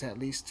distance at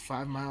least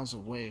 5 miles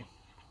away.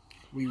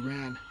 We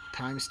ran.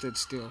 Time stood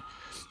still.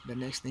 The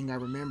next thing I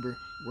remember,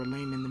 we're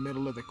laying in the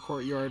middle of the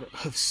courtyard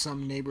of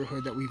some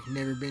neighborhood that we've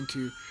never been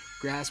to,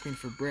 grasping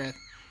for breath.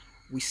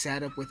 We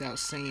sat up without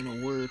saying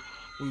a word.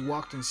 We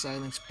walked in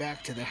silence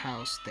back to the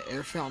house. The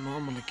air felt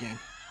normal again,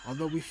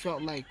 although we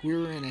felt like we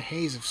were in a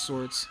haze of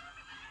sorts,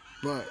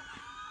 but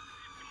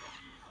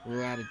we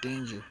were out of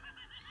danger.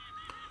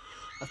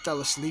 I fell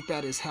asleep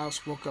at his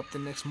house, woke up the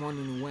next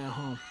morning and went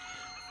home.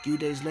 A few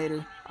days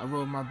later, I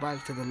rode my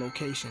bike to the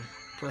location.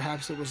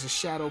 Perhaps it was a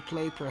shadow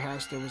play,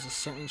 perhaps there was a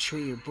certain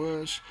tree or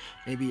bush,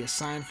 maybe a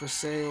sign for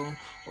sale,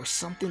 or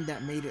something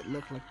that made it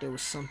look like there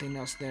was something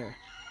else there.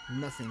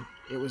 Nothing.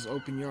 It was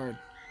open yard.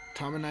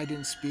 Tom and I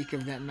didn't speak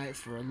of that night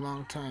for a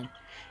long time.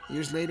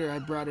 Years later, I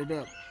brought it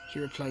up. He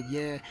replied,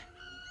 yeah,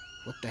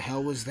 what the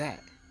hell was that?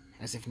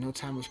 As if no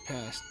time was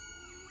passed.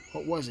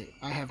 What was it?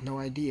 I have no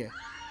idea.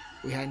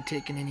 We hadn't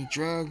taken any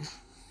drugs.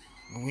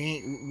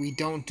 We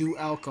don't do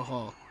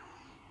alcohol.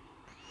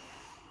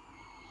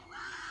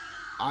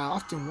 I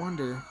often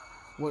wonder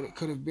what it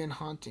could have been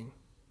haunting.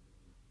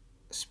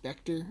 A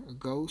specter, a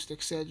ghost,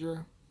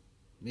 etc.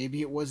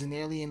 Maybe it was an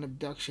alien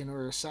abduction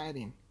or a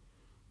sighting.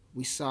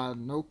 We saw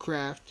no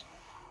craft.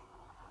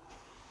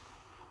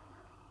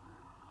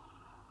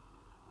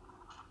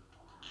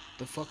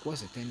 The fuck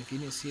was it then if you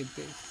didn't see a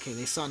bit? Okay,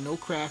 they saw no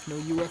craft, no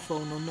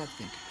UFO, no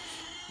nothing.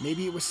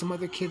 Maybe it was some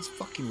other kids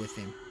fucking with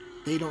him.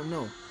 They don't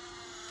know.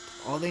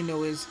 All they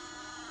know is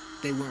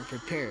they weren't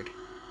prepared.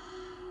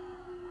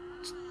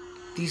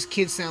 These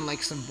kids sound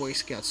like some Boy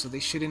Scouts, so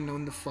they should have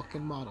known the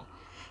fucking motto.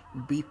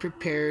 Be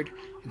prepared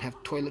and have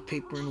toilet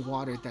paper and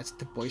water. That's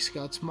the Boy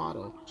Scouts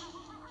motto.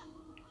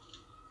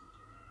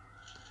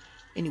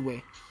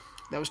 Anyway,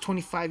 that was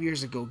 25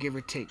 years ago, give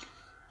or take.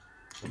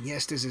 And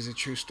yes, this is a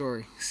true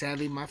story.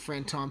 Sadly, my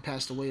friend Tom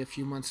passed away a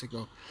few months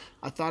ago.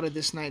 I thought of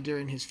this night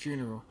during his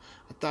funeral.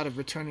 I thought of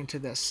returning to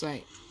that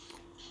site.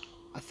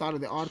 I thought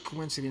of the odd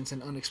coincidence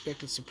and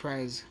unexpected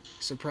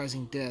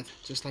surprising death,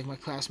 just like my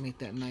classmate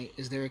that night.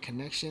 Is there a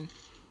connection?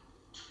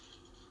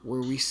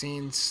 Were we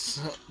seeing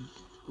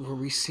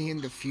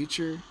the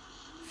future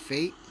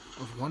fate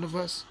of one of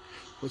us,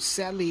 which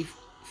sadly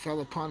fell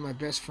upon my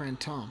best friend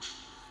Tom,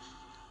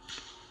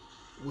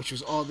 which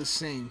was all the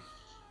same?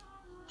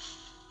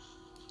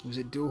 Was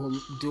it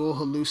dual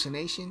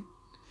hallucination?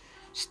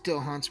 Still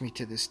haunts me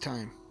to this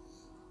time.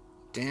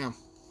 Damn.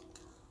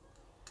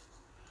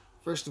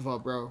 First of all,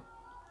 bro,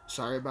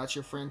 sorry about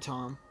your friend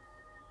Tom.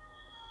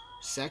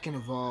 Second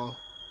of all,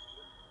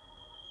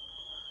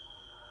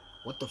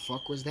 what the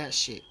fuck was that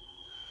shit?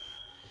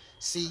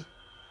 See,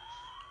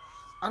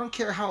 I don't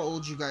care how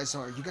old you guys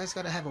are. You guys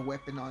gotta have a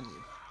weapon on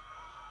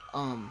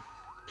you.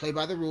 Play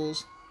by the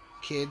rules,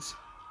 kids.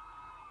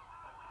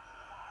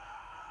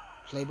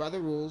 Play by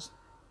the rules.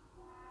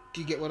 Do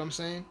you get what I'm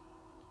saying?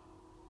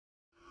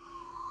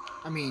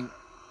 I mean,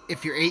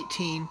 if you're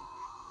 18,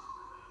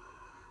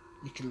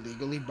 you can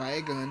legally buy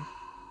a gun.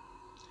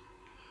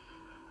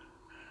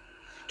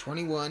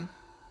 21,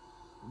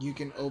 you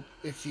can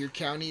if your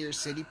county or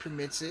city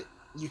permits it,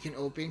 you can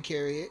open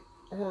carry it,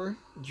 or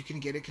you can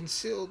get a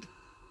concealed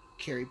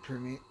carry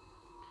permit.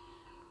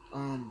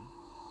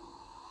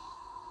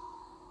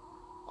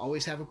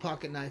 Always have a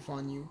pocket knife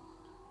on you.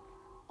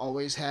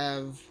 Always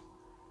have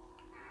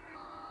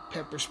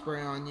pepper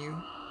spray on you.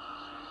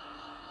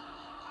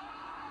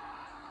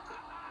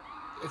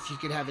 If you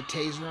could have a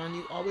taser on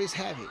you, always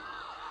have it.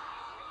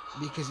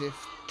 Because if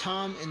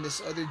Tom and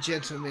this other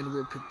gentleman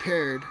were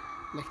prepared,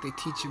 like they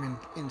teach him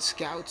in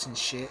scouts and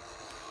shit,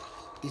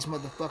 these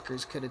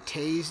motherfuckers could have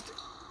tased.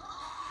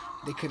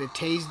 They could have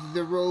tased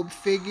the robe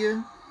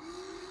figure,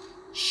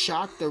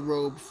 shot the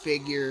robe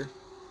figure,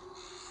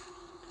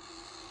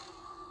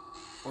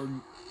 or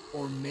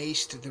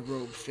maced the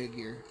robe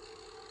figure.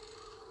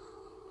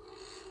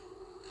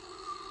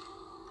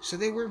 So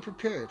they weren't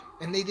prepared,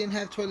 and they didn't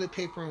have toilet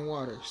paper and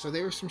water, so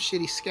they were some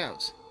shitty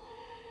scouts.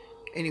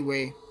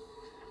 Anyway,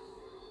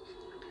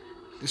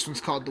 this one's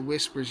called The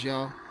Whispers,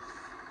 y'all.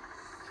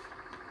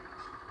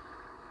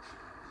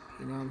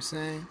 You know what I'm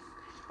saying?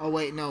 Oh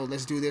wait, no,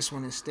 let's do this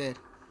one instead.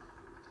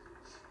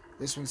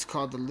 This one's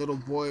called The Little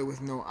Boy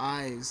with No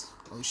Eyes.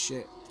 Oh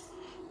shit.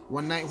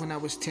 One night when I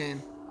was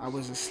 10, I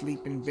was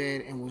asleep in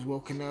bed and was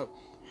woken up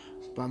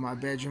by my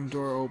bedroom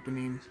door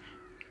opening.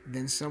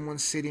 Then someone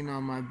sitting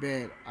on my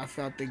bed. I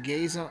felt the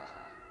graze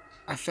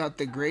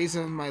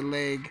of my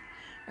leg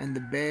and the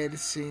bed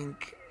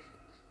sink.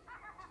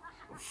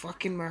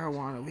 Fucking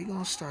marijuana. We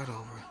gonna start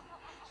over.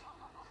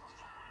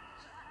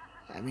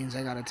 That means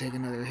I gotta take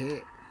another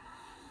hit.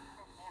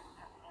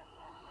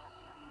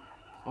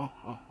 Oh,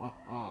 oh, oh,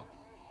 oh.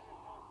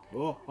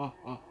 Oh, oh,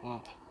 oh,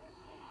 oh.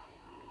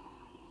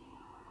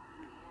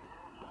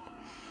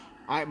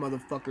 Alright,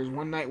 motherfuckers.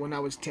 One night when I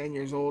was 10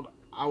 years old,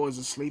 I was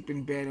asleep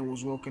in bed and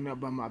was woken up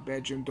by my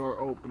bedroom door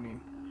opening.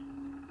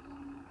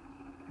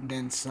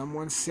 Then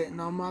someone sitting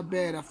on my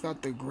bed. I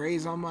felt the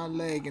graze on my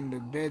leg and the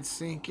bed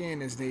sink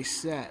in as they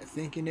sat,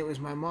 thinking it was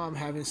my mom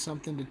having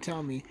something to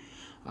tell me.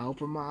 I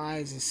open my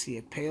eyes and see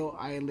a pale,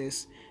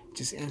 eyeless,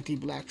 just empty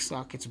black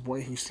sockets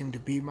boy who seemed to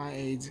be my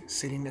age,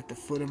 sitting at the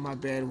foot of my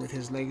bed with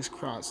his legs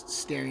crossed,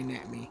 staring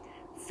at me,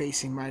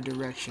 facing my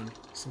direction,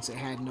 since it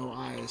had no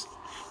eyes.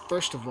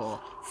 First of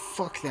all,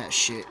 fuck that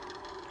shit.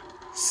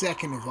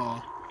 Second of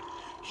all,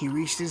 he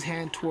reached his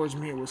hand towards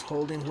me and was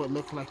holding what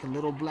looked like a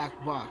little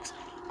black box.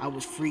 I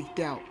was freaked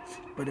out,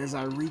 but as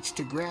I reached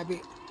to grab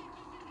it,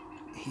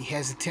 he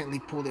hesitantly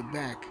pulled it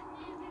back.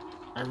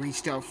 I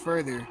reached out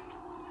further,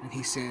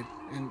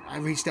 and I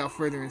reached out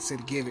further and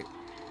said, "Give it."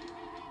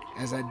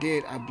 As I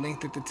did, I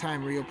blinked at the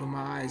time, reopened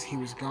my eyes, he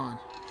was gone.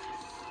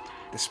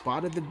 The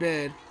spot of the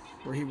bed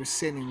where he was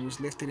sitting was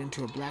lifted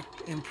into a black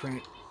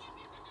imprint,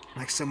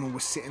 like someone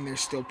was sitting there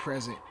still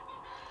present.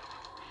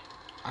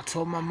 I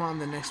told my mom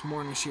the next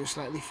morning. She was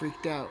slightly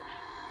freaked out,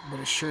 but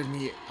assured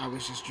me I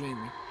was just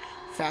dreaming.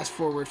 Fast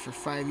forward for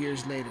 5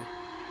 years later.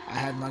 I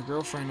had my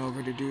girlfriend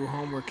over to do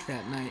homework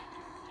that night.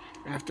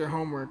 After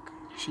homework,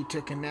 she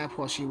took a nap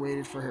while she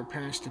waited for her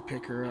parents to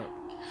pick her up.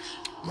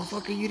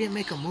 Motherfucker, you didn't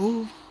make a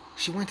move?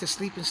 She went to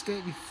sleep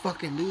instead, you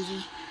fucking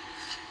losers.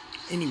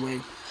 Anyway,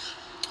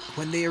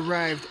 when they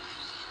arrived,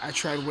 I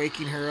tried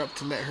waking her up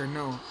to let her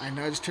know. I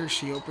nudged her,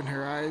 she opened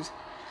her eyes.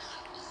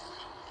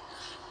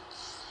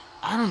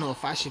 I don't know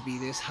if I should be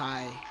this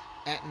high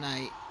at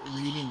night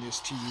reading this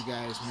to you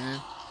guys, man.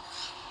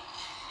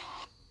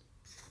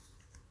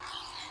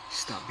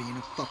 Stop being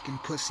a fucking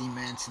pussy,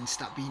 Manson.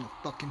 Stop being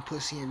a fucking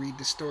pussy and read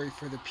the story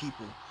for the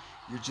people.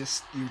 You're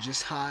just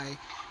high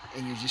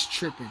and you're just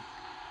tripping.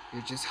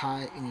 You're just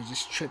high and you're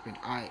just tripping.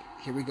 Alright,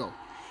 here we go.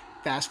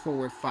 Fast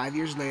forward 5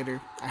 years later,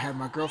 I had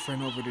my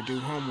girlfriend over to do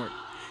homework.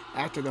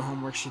 After the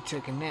homework, she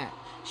took a nap.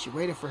 She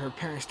waited for her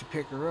parents to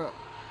pick her up.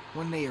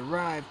 When they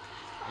arrived,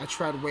 I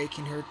tried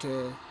waking her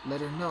to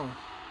let her know.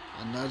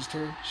 I nudged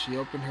her. She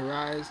opened her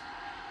eyes.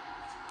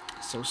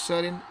 So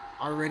sudden,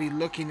 already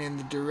looking in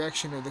the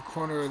direction of the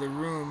corner of the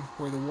room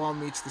where the wall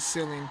meets the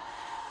ceiling,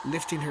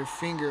 lifting her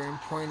finger and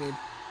pointed.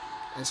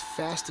 As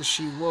fast as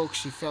she woke,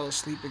 she fell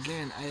asleep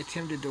again. I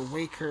attempted to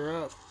wake her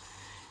up.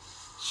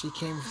 She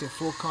came to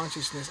full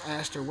consciousness. I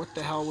asked her what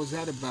the hell was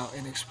that about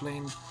and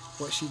explained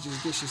what she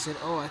just did. She said,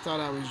 "Oh, I thought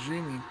I was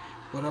dreaming,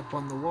 but up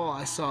on the wall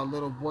I saw a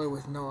little boy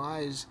with no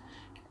eyes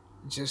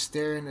just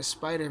there in a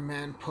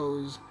Spider-Man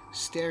pose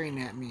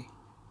staring at me."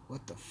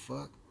 What the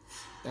fuck?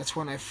 That's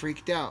when I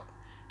freaked out,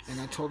 and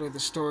I told her the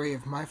story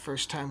of my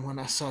first time when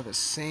I saw the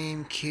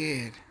same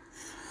kid.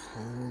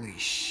 Holy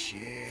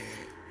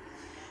shit.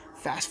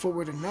 Fast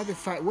forward another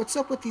 5. What's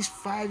up with these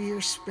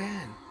 5-year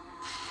span?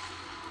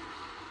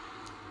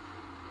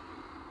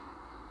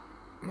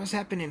 Must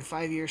happen in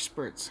 5-year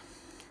spurts.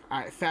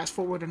 Alright, fast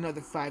forward another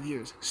 5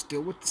 years.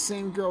 Still with the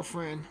same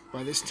girlfriend.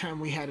 By this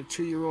time we had a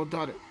 2-year-old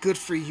daughter. Good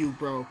for you,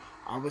 bro.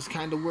 I was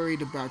kind of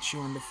worried about you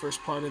on the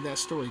first part of that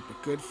story,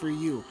 but good for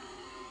you.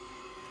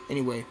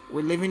 Anyway,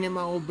 we're living in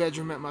my old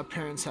bedroom at my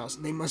parents' house.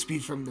 They must be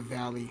from the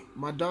valley.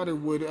 My daughter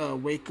would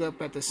wake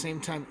up at the same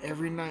time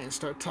every night and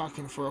start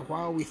talking. For a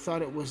while, we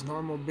thought it was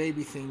normal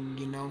baby thing,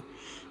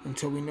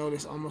 until we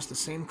noticed almost the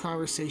same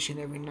conversation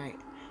every night.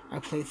 I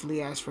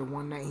playfully asked her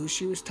one night who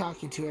she was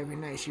talking to every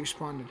night. She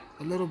responded,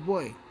 "A little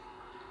boy.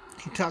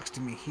 He talks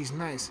to me. He's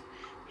nice.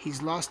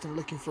 He's lost and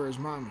looking for his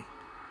mommy."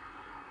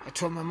 I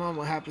told my mom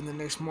what happened the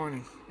next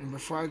morning, and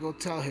before I go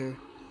tell her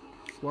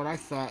what I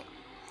thought,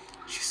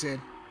 she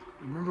said,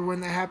 "Remember when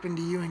that happened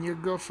to you and your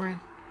girlfriend?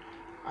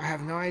 I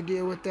have no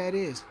idea what that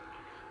is."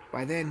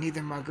 By then,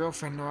 neither my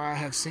girlfriend nor I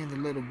have seen the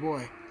little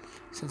boy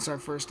since our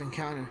first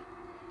encounter,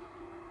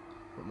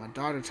 but my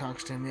daughter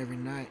talks to him every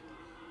night.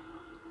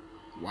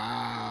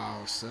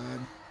 Wow,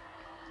 son.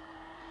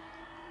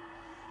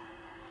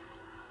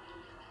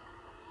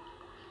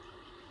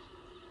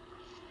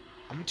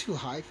 I'm too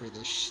high for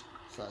this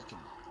fucking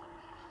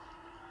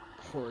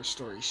horror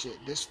story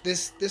shit.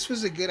 This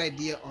was a good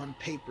idea on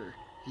paper,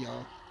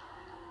 y'all.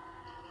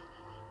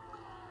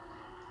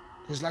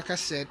 Because like I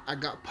said, I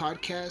got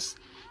podcasts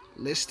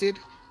listed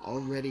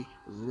already,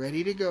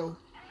 ready to go.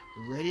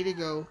 Ready to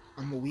go.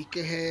 I'm a week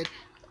ahead,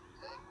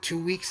 2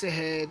 weeks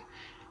ahead.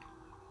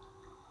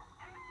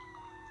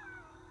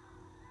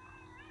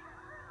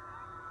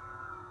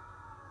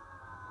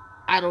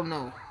 I don't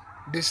know.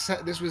 This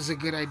was a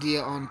good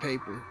idea on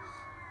paper.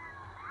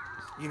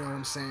 You know what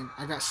I'm saying?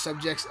 I got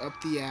subjects up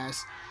the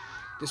ass.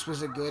 This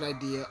was a good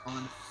idea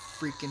on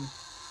freaking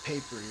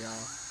paper,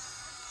 y'all.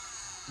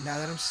 Now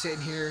that I'm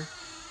sitting here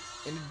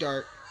in the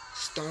dark,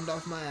 stoned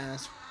off my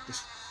ass,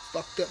 this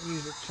fucked up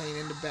music playing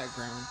in the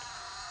background,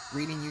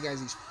 reading you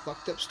guys these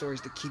fucked up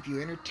stories to keep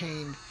you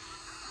entertained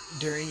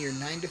during your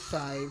 9 to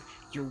 5,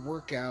 your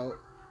workout,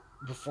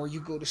 before you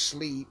go to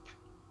sleep,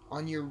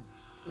 on your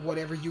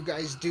whatever you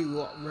guys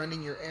do,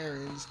 running your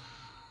errands.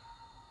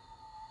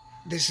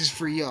 This is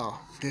for y'all.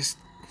 This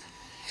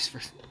is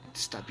for...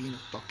 Stop being a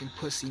fucking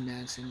pussy,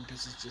 Manson.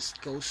 This is just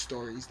ghost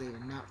stories. They are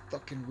not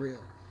fucking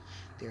real.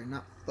 They are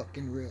not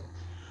fucking real.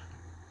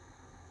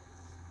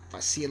 If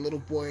I see a little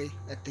boy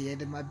at the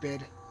end of my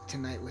bed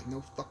tonight with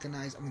no fucking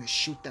eyes, I'm gonna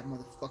shoot that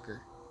motherfucker.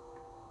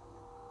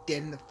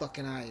 Dead in the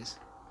fucking eyes.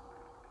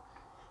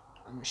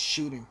 I'm gonna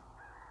shoot him.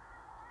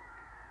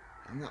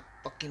 I'm not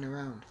fucking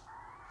around.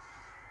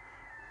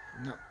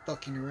 I'm not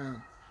fucking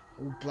around.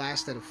 I will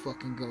blast at a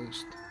fucking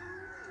ghost.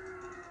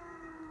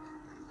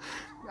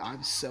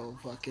 I'm so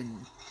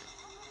fucking...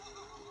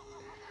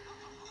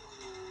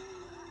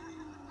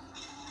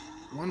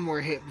 One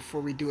more hit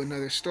before we do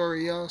another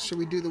story, y'all. Should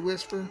we do the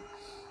whisper?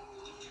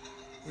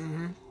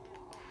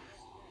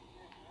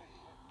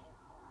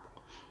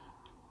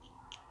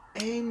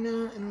 Ain't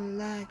nothing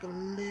like a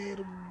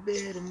little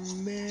bit of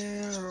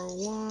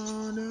marijuana.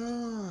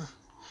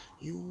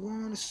 You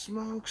wanna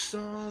smoke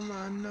some?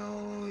 I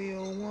know you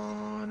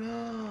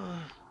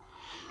wanna.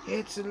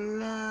 It's a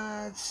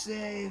lot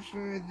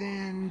safer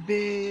than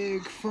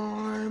Big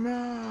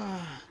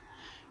Pharma.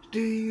 Do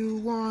you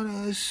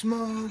wanna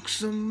smoke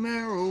some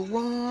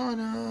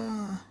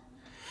marijuana?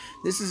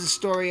 This is a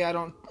story I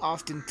don't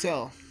often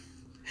tell.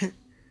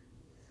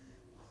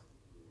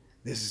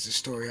 This is a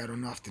story I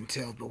don't often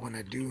tell, but when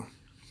I do,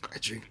 I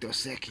drink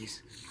Dos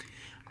Equis.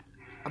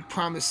 I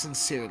promise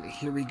sincerely.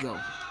 Here we go.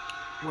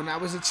 When I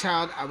was a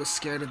child, I was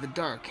scared of the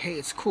dark. Hey,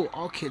 it's cool.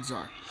 All kids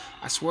are.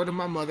 I swore to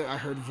my mother I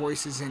heard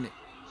voices in it.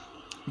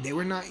 They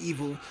were not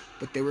evil,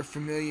 but they were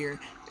familiar,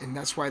 and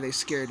that's why they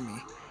scared me.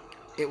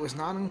 It was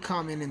not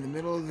uncommon in the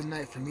middle of the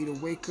night for me to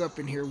wake up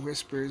and hear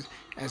whispers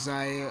as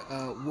I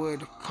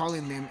would,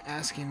 calling them,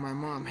 asking my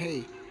mom,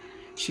 hey.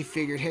 She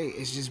figured, hey,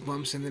 it's just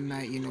bumps in the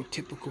night,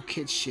 typical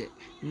kid shit,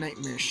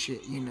 nightmare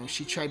shit,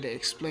 She tried to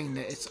explain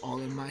that it's all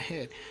in my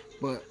head,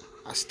 but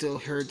I still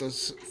heard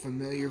those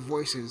familiar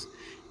voices,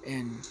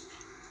 and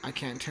I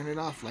can't turn it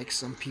off like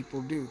some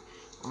people do.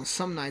 On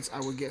some nights, I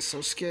would get so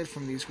scared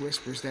from these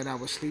whispers that I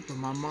would sleep in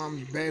my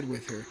mom's bed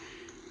with her.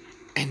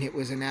 And it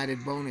was an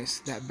added bonus.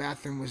 That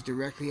bathroom was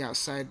directly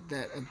outside.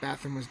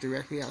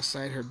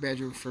 Her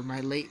bedroom for my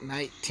late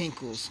night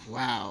tinkles.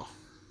 Wow,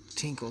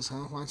 tinkles,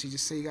 huh? Why don't you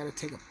just say you gotta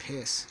take a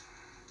piss?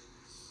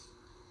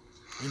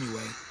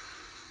 Anyway,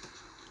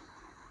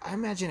 I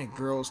imagine a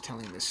girl's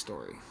telling this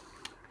story.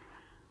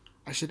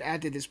 I should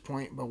add to this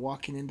point, by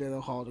walking into the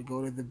hall to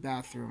go to the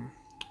bathroom,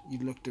 you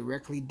look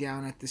directly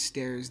down at the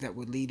stairs that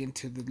would lead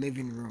into my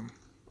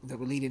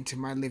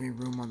living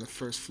room on the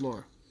first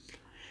floor,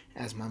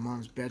 as my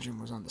mom's bedroom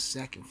was on the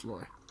second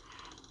floor.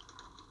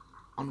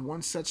 On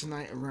one such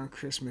night around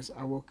Christmas,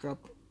 I woke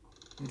up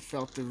and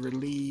felt the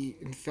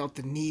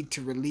need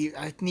to relieve.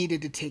 I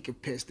needed to take a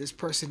piss. This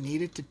person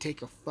needed to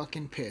take a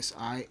fucking piss.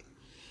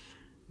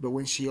 But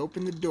when she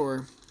opened the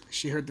door,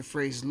 she heard the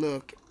phrase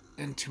 "look,"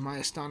 and to my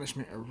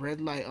astonishment, a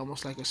red light,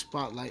 almost like a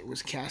spotlight,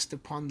 was cast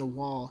upon the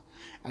wall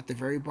at the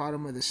very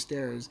bottom of the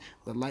stairs.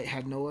 The light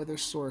had no other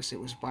source. It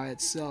was by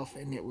itself,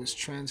 and it was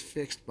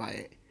transfixed by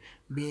it.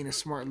 Being a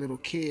smart little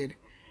kid,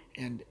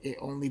 and it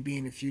only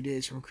being a few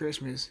days from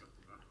Christmas,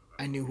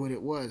 I knew what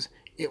it was.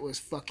 It was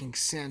fucking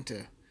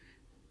Santa.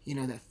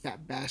 That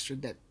fat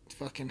bastard that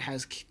fucking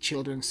has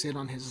children sit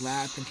on his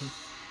lap, and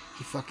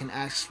he fucking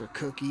asks for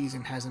cookies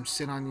and has them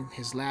sit on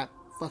his lap.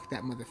 Fuck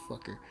that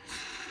motherfucker.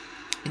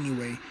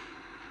 Anyway,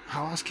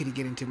 how else could he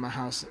get into my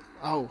house?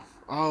 Oh.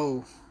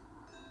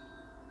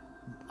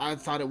 I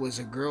thought it was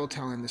a girl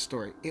telling the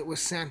story. It was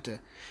Santa.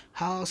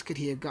 How else could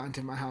he have gotten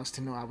to my house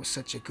to know I was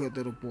such a good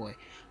little boy?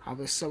 I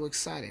was so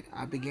excited.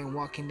 I began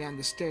walking down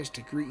the stairs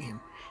to greet him.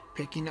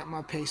 Picking up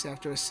my pace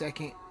after a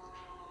second,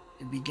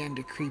 it began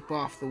to creep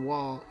off the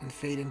wall and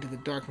fade into the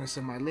darkness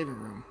of my living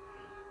room.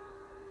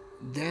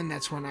 Then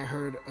that's when I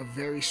heard a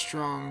very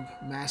strong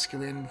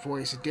masculine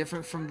voice,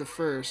 different from the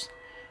first,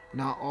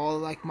 not all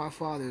like my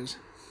father's.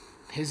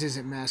 His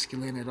isn't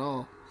masculine at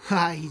all.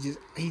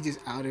 he just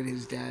outed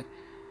his dad.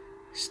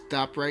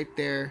 Stop right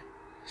there.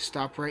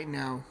 Stop right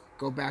now.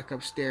 Go back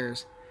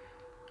upstairs.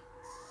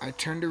 I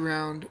turned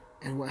around,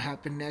 and what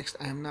happened next,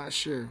 I am not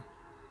sure.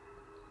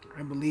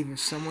 I believe if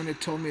someone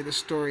had told me the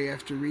story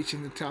after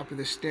reaching the top of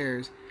the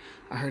stairs,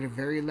 I heard a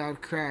very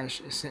loud crash.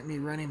 It sent me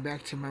running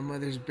back to my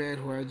mother's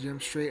bed, where I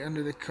jumped straight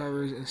under the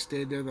covers and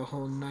stayed there the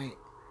whole night.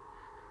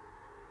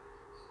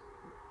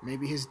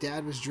 Maybe his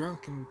dad was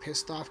drunk and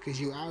pissed off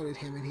because you outed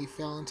him and he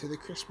fell into the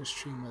Christmas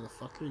tree,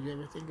 motherfucker. You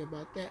ever think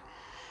about that?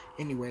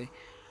 Anyway,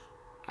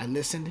 I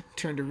listened,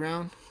 turned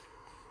around.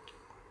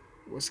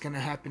 What's gonna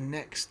happen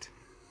next?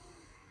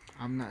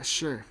 I'm not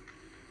sure.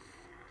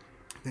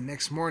 The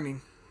next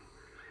morning,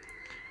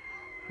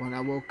 when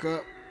I woke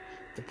up,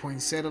 the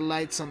poinsettia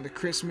lights on the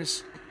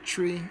Christmas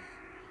tree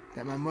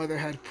that my mother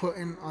had put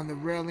in on the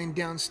railing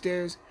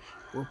downstairs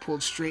were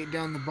pulled straight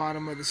down the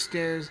bottom of the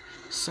stairs,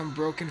 some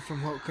broken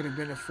from what could have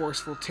been a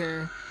forceful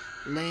tear,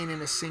 laying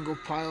in a single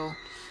pile.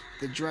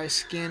 The dry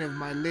skin of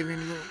my living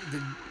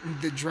room,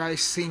 the dry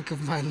sink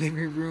of my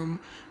living room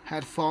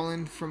had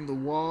fallen from the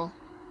wall.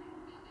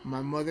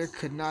 My mother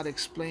could not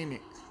explain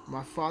it.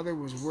 My father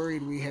was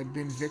worried we had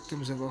been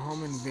victims of a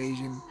home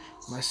invasion.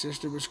 My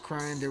sister was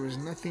crying. There was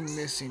nothing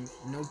missing.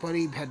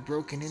 Nobody had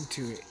broken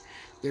into it.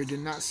 There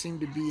did not seem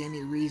to be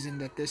any reason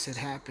that this had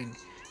happened.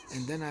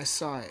 And then I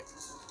saw it.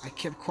 I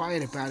kept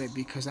quiet about it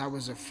because I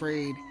was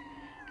afraid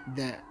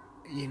that,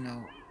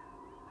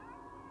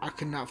 I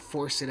could not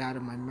force it out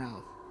of my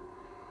mouth.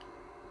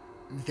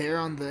 There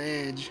on the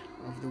edge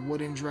of the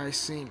wooden dry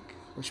sink,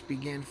 which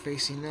began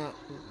facing up,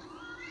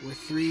 were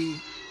 3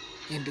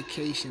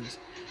 indications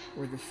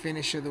where the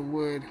finish of the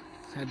wood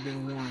had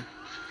been worn.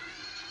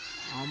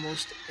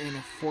 Almost in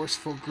a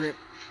forceful grip,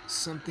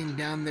 something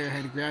down there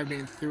had grabbed it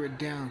and threw it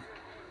down.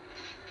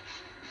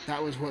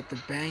 That was what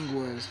the bang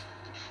was.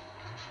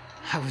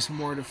 I was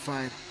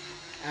mortified.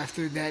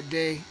 After that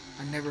day,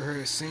 I never heard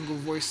a single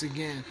voice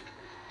again.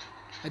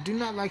 I do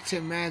not like to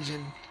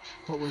imagine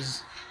what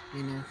was,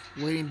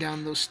 waiting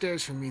down those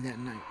stairs for me that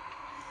night.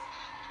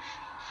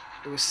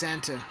 It was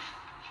Santa.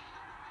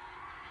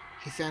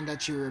 He found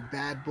out you were a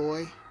bad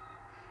boy.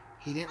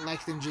 He didn't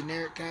like them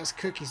generic ass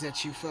cookies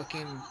that you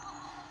fucking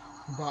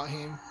bought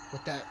him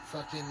with that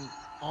fucking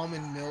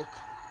almond milk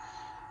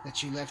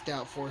that you left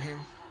out for him.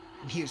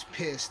 And he was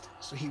pissed.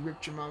 So he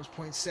ripped your mom's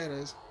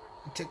poinsettias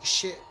and took a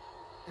shit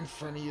in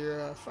front of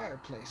your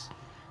fireplace.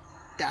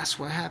 That's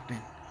what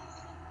happened.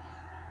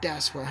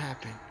 That's what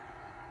happened.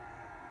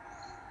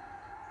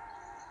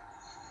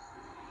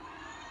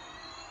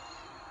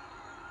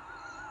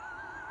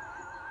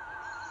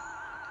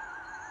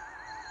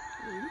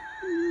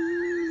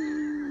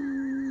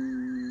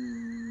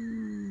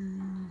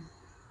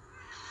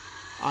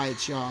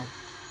 Alright, y'all.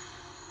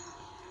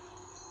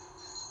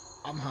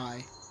 I'm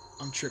high.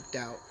 I'm tripped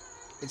out.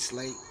 It's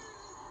late.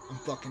 I'm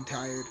fucking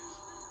tired.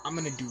 I'm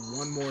gonna do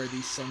one more of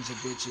these sons of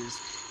bitches.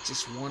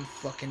 Just one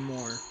fucking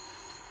more.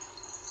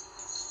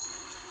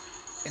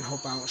 And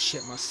hope I don't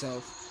shit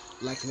myself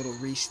like little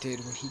Reese did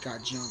when he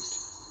got jumped.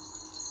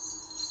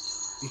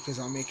 Because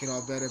I'll make it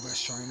all better by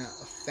showing out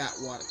a fat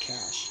wad of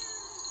cash.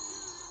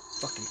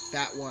 Fucking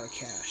fat wad of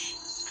cash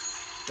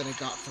that I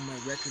got from my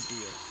record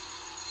deal.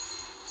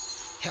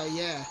 Hell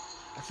yeah,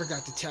 I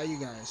forgot to tell you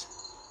guys.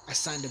 I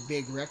signed a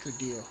big record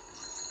deal.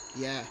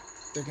 Yeah,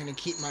 they're gonna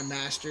keep my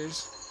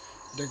masters.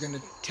 They're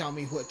gonna tell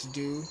me what to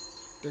do.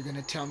 They're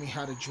gonna tell me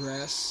how to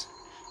dress.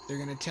 They're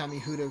gonna tell me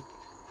who to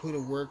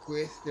work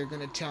with. They're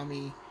gonna tell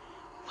me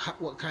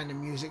what kind of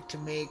music to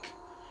make.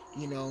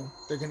 You know,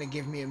 they're gonna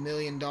give me $1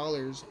 million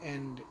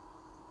and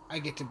I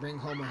get to bring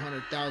home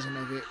 100,000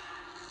 of it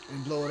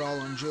and blow it all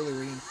on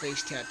jewelry and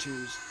face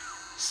tattoos.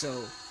 So,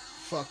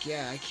 fuck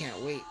yeah, I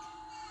can't wait.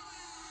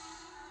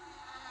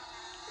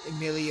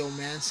 Emilio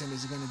Manson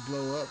is gonna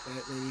blow up,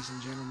 ladies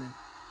and gentlemen.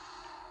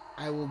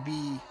 I will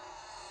be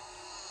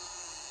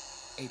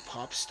a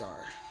pop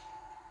star.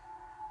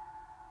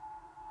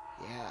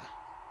 Yeah.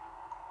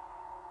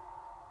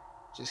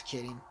 Just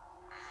kidding.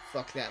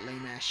 Fuck that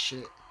lame ass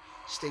shit.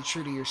 Stay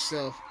true to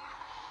yourself.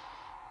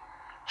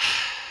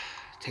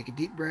 Take a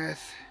deep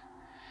breath.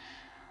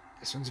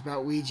 This one's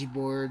about Ouija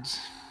boards.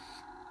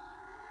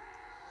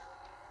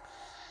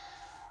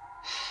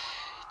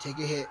 Take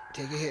a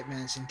hit,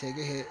 Manson. Take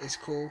a hit. It's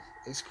cool.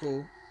 It's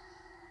cool.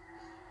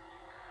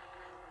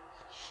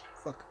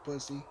 Fuck a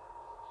pussy.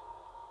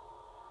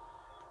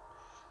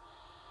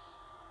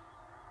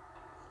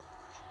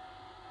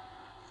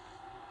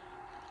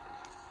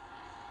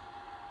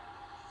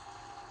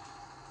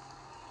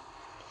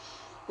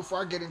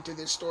 Before I get into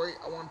this story,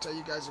 I want to tell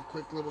you guys a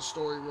quick little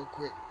story real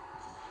quick.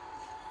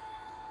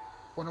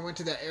 When I went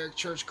to that Eric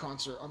Church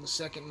concert on the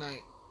second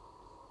night,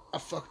 I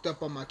fucked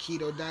up on my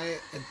keto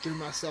diet and threw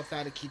myself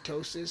out of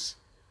ketosis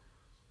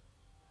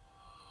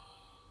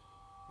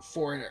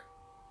for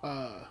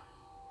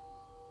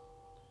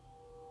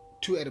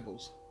 2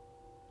 edibles.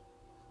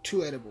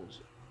 2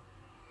 edibles.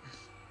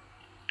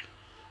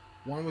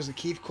 One was a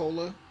Keef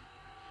Cola,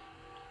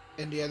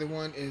 and the other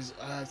one is,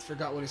 I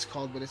forgot what it's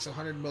called, but it's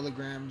 100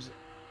 milligrams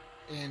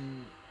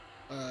in,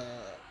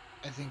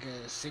 I think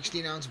a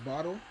 16-ounce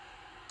bottle.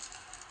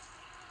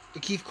 The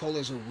Keef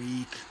Colas are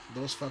weak.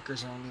 Those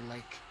fuckers are only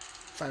like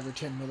 5 or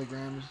 10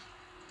 milligrams.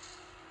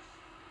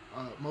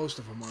 Most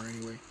of them are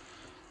anyway.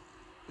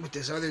 But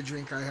this other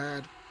drink I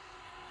had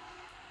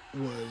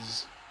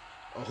was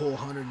a whole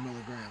 100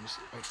 milligrams.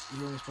 Like,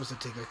 you're only supposed to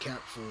take a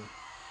capful.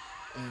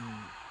 And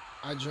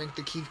I drank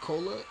the Keef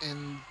Cola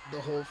and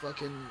the whole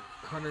fucking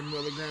 100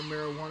 milligram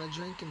marijuana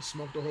drink and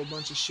smoked a whole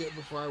bunch of shit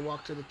before I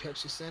walked to the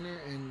Pepsi Center,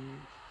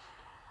 and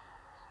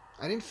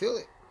I didn't feel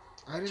it.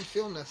 I didn't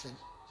feel nothing.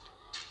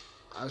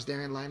 I was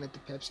there in line at the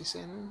Pepsi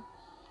Center.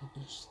 It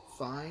was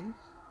fine.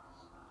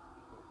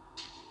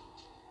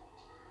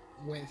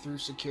 Went through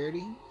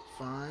security.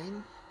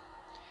 Fine.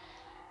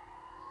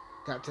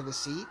 Got to the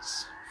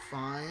seats.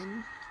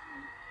 Fine.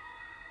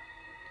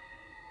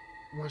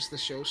 Once the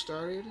show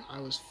started, I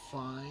was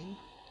fine.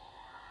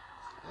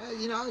 I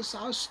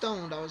was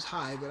stoned. I was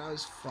high, but I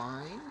was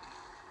fine.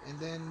 And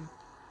then,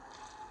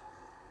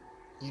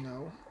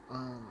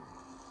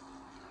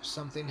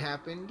 something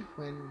happened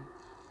when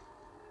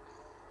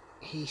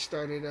he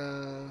started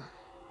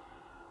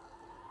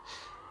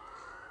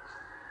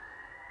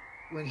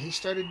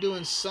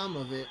doing some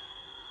of it,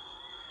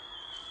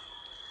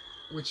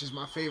 which is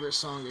my favorite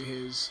song of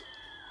his.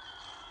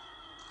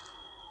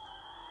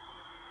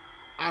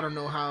 I don't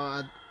know how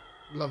I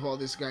love all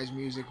this guy's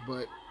music,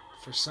 but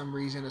for some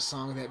reason a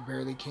song that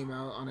barely came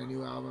out on a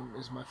new album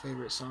is my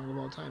favorite song of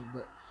all time.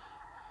 But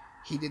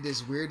he did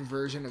this weird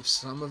version of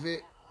some of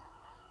it,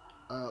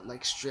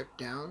 like stripped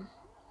down.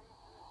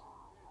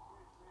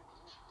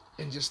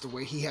 And just the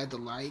way he had the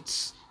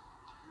lights,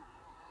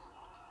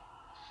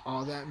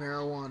 all that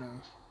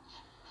marijuana,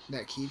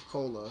 that Keef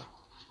Cola,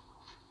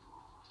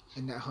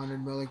 and that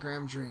 100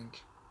 milligram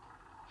drink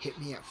hit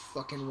me at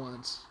fucking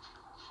once.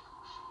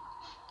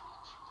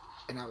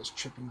 And I was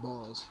tripping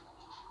balls.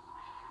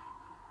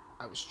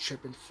 I was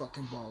tripping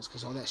fucking balls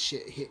because all that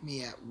shit hit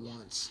me at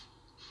once.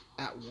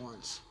 At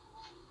once.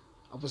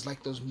 I was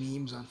like those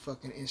memes on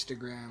fucking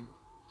Instagram.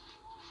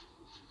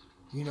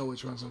 You know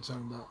which ones I'm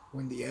talking about.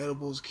 When the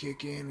edibles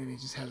kick in and it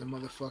just has a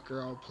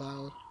motherfucker all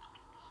plowed.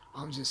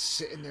 I'm just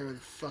sitting there with a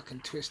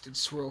fucking twisted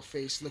swirl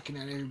face looking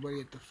at everybody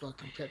at the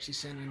fucking Pepsi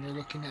Center, and they're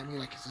looking at me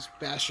like it's this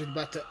bastard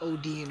about to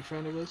OD in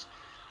front of us.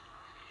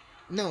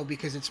 No,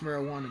 because it's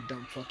marijuana,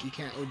 dumb fuck. You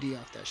can't OD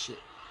off that shit.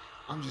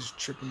 I'm just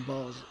tripping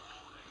balls,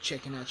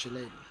 checking out your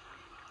lady.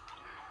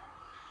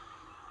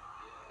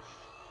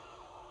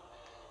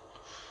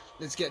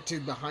 Let's get to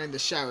behind the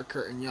shower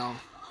curtain, y'all.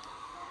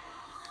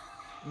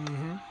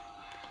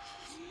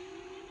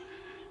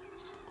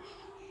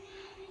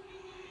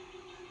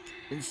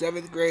 In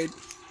 7th grade,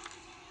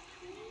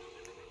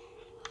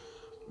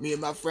 me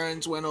and my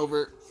friends went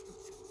over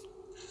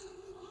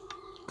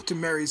to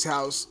Mary's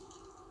house,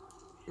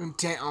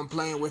 intent on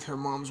playing with her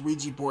mom's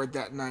Ouija board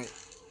that night.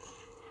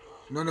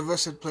 None of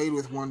us had played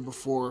with one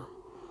before.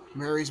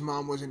 Mary's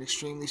mom was an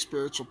extremely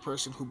spiritual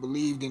person who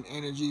believed in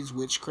energies,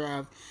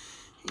 witchcraft,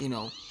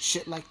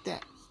 shit like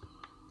that.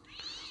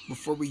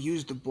 Before we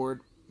used the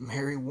board,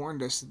 Mary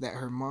warned us that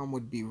her mom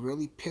would be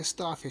really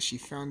pissed off if she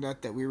found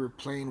out that we were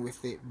playing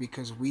with it,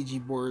 because Ouija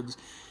boards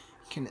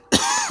can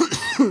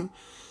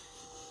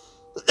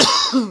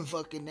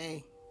fucking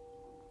A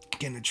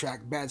can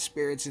attract bad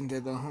spirits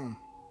into the home.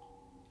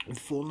 With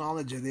full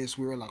knowledge of this,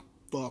 we were like,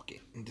 fuck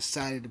it, and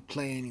decided to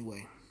play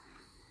anyway.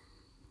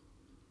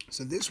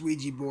 So this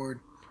Ouija board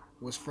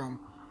was from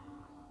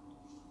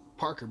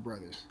Parker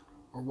Brothers,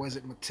 or was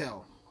it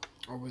Mattel,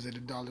 or was it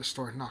a dollar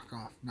store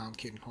knockoff? No, I'm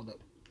kidding. Hold up.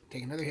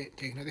 Take another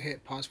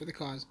hit. Pause for the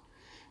cause.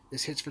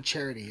 This hit's for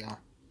charity, y'all.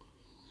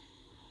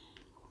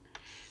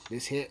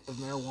 This hit of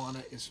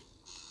marijuana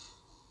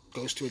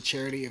goes to a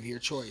charity of your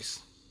choice.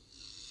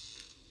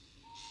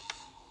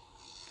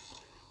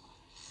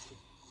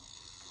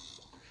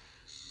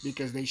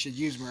 Because they should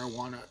use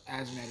marijuana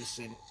as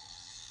medicine.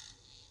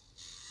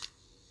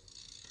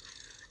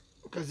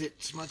 Because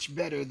it's much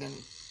better than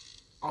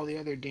all the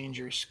other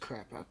dangerous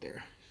crap out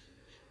there.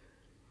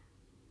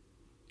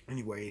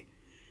 Anyway,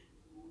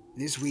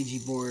 this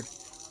Ouija board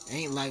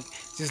ain't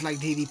just like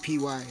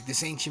DDPY.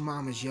 This ain't your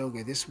mama's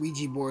yoga. This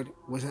Ouija board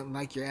wasn't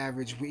like your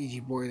average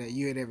Ouija board that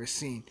you had ever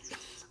seen.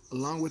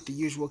 Along with the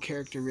usual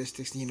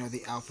characteristics,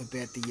 the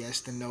alphabet, the yes,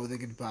 the no, the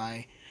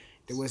goodbye,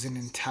 there was an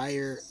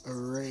entire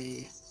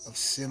array of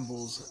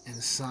symbols and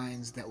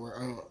signs that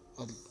were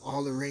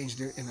all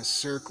arranged in a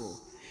circle.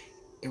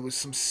 It was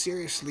some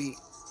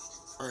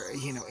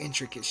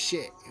intricate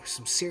shit. It was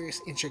some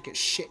serious intricate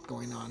shit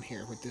going on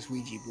here with this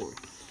Ouija board.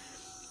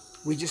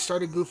 We just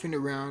started goofing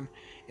around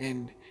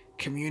and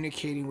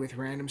communicating with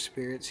random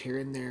spirits here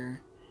and there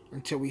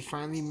until we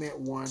finally met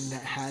one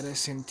that had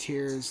us in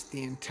tears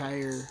the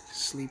entire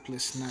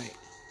sleepless night.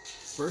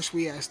 First,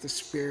 we asked the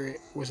spirit,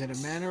 was it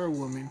a man or a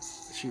woman?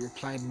 She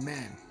replied,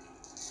 man.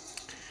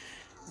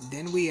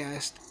 Then we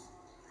asked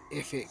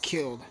if it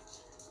killed.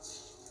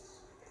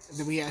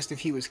 Then we asked if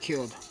he was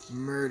killed.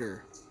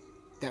 Murder.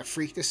 That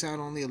freaked us out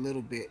only a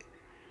little bit,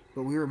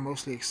 but we were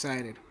mostly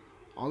excited.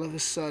 All of a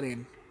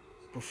sudden,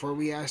 before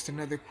we asked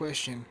another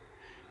question,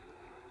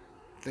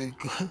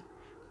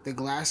 the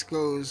glass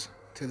goes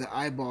to the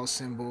eyeball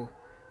symbol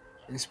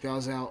and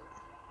spells out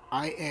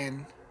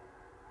IN,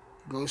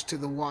 goes to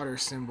the water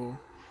symbol.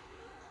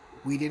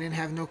 We didn't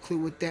have no clue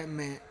what that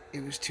meant.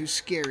 It was too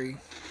scary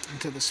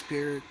until the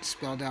spirit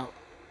spelled out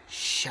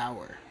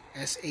shower,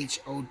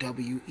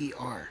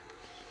 SHOWER.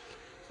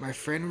 My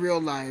friend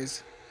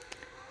realized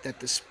that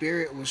the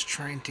spirit was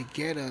trying to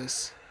get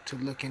us to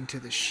look into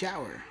the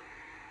shower.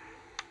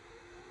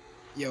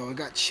 Yo, I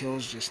got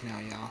chills just now,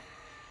 y'all.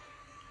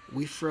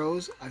 We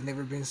froze. I've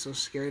never been so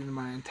scared in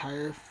my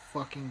entire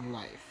fucking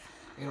life.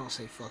 I don't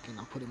say fucking.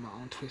 I'm putting my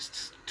own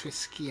twist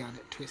key on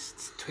it.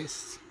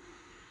 Twists.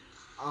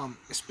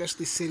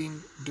 Especially sitting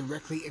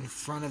directly in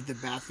front of the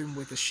bathroom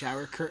with the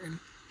shower curtain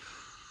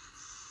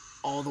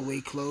all the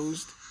way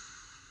closed,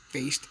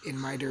 faced in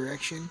my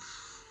direction.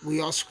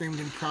 We all screamed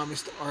and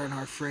promised in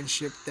our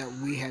friendship that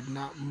we had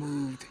not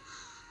moved.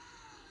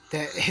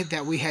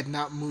 That we had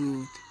not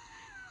moved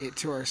it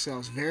to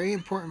ourselves. Very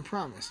important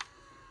promise.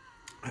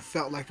 I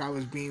felt like I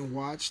was being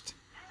watched.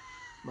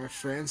 My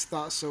friends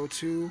thought so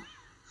too.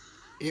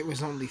 It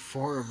was only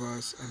 4 of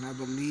us, and I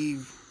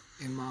believe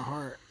in my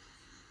heart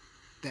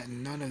that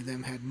none of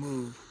them had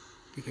moved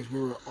because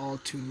we were all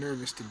too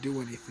nervous to do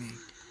anything.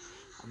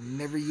 I'll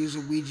never use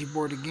a Ouija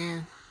board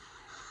again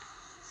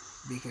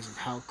because of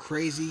how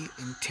crazy,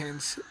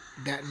 intense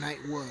that night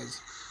was.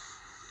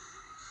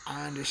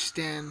 I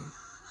understand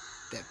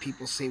that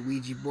people say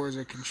Ouija boards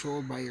are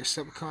controlled by your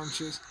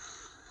subconscious.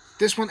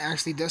 This one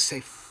actually does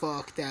say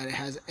fuck that. It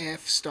has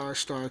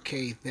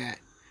F***K that.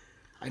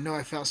 I know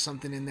I felt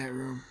something in that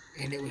room,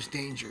 and it was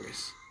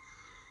dangerous.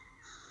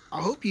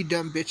 I hope you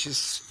dumb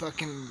bitches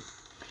fucking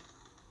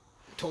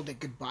told it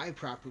goodbye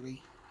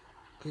properly.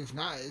 Because if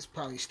not, it's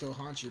probably still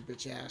haunts your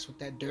bitch ass with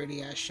that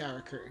dirty ass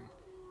shower curtain.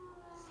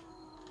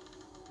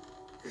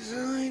 Because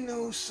I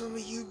know some of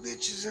you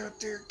bitches out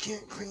there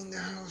can't clean the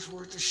house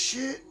worth of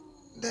shit.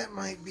 That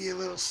might be a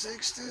little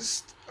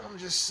sexist. I'm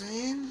just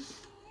saying.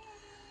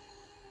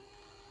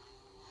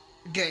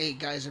 Gay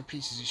guys are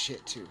pieces of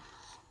shit too.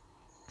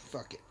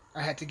 Fuck it.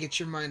 I had to get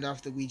your mind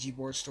off the Ouija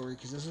board story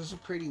because this was a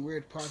pretty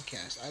weird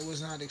podcast. I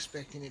was not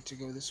expecting it to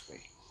go this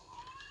way.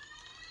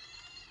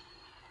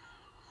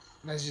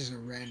 That's just a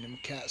random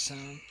cat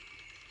sound.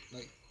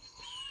 Like,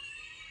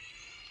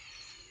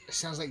 it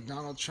sounds like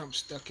Donald Trump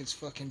stuck his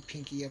fucking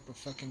pinky up a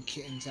fucking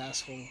kitten's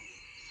asshole.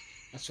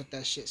 That's what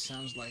that shit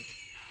sounds like.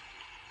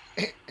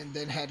 And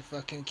then had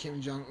fucking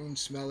Kim Jong-un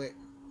smell it.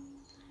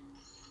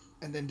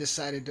 And then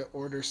decided to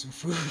order some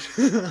food.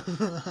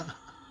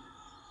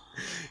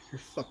 You're a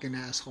fucking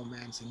asshole,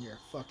 Manson. You're a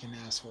fucking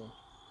asshole.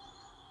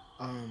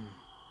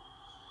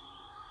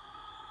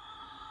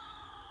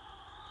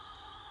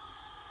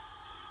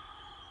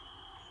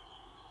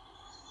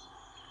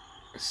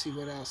 Let's see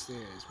what else there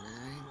is,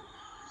 man.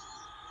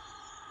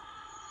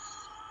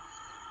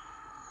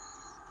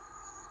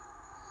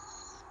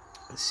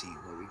 Let's see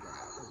what we got.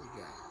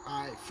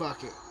 Alright,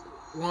 fuck it.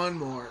 One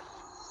more.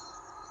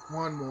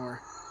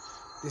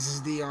 This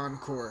is the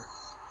encore.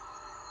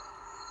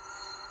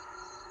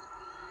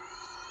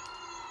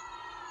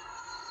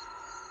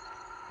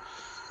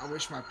 I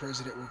wish my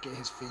president would get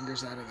his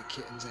fingers out of the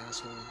kitten's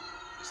asshole,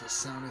 because the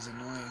sound is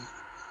annoying.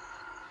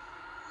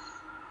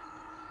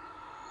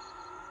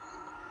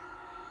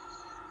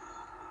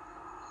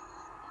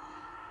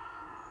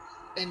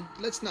 And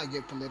let's not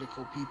get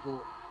political,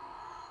 people.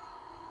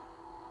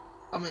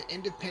 I'm an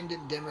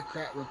independent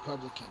Democrat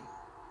Republican.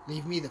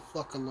 Leave me the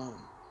fuck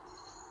alone.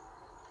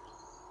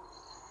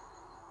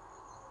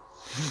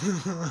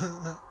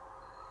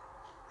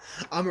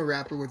 I'm a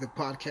rapper with a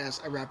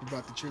podcast. I rap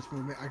about the truth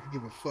movement. I could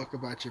give a fuck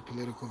about your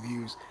political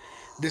views.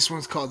 This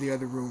one's called The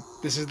Other Room.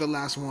 This is the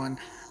last one.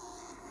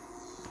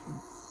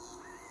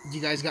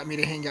 You guys got me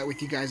to hang out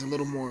with you guys a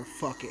little more.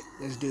 Fuck it.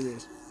 Let's do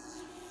this.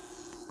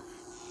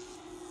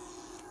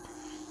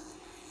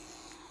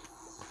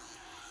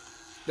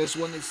 This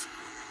one is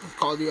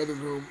called The Other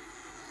Room.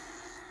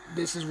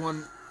 This is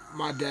one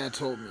my dad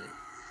told me.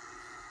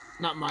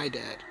 Not my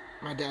dad.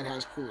 My dad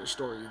has cooler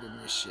stories than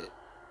this shit.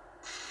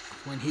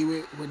 When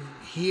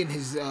he and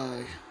his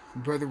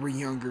brother were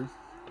younger,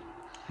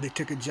 they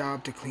took a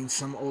job to clean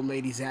some old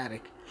lady's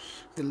attic.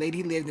 The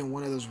lady lived in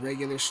one of those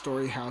regular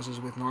story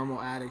houses with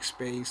normal attic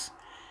space,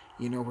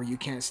 you know, where you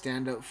can't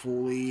stand up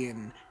fully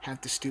and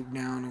have to stoop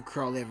down and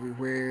crawl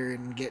everywhere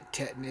and get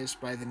tetanus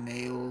by the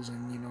nails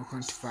and, you know,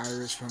 hunt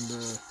virus from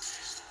the,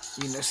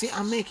 you know, see,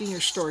 I'm making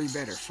your story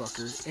better,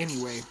 fucker.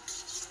 Anyway,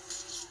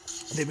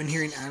 they've been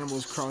hearing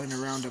animals crawling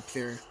around up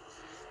there,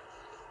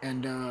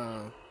 and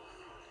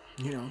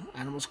you know,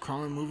 animals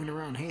crawling, moving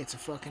around. Hey, it's a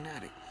fucking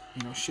attic.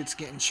 You know, shit's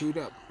getting chewed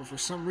up. But for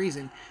some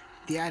reason,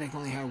 the attic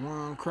only had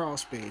one crawl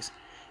space,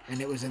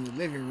 and it was in the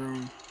living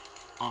room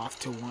off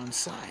to one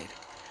side.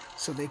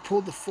 So they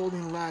pulled the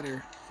folding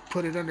ladder,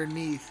 put it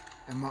underneath,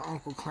 and my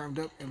uncle climbed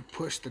up and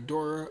pushed the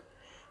door up.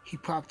 He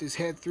popped his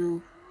head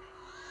through,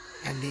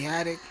 and the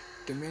attic,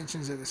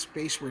 dimensions of the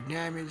space were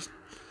damaged,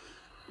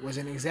 was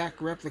an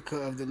exact replica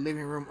of the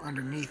living room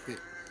underneath it,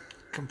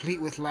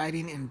 complete with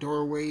lighting and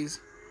doorways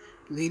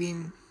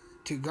leading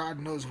to God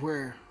knows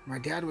where. My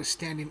dad was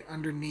standing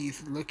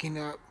underneath, looking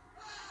up.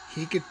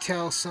 He could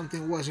tell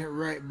something wasn't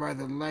right by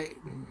the light,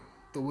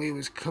 the way it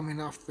was coming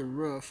off the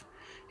roof.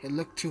 It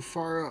looked too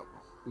far up,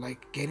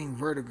 like getting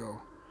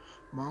vertigo.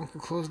 My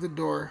uncle closed the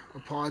door,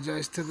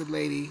 apologized to the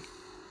lady.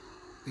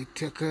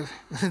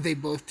 They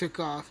both took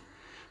off.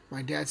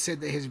 My dad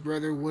said that his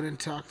brother wouldn't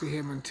talk to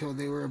him until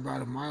they were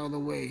about a mile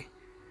away.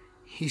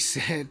 He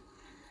said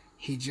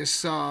he just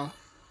saw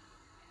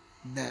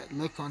that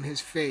look on his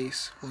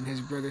face when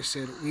his brother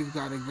said, "We've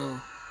got to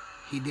go."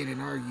 He didn't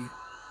argue.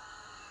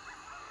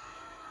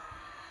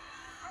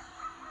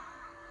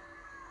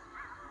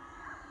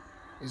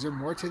 Is there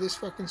more to this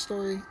fucking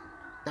story?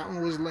 That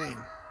one was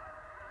lame.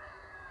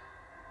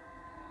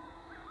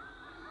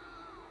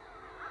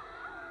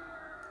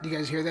 Do you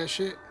guys hear that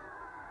shit?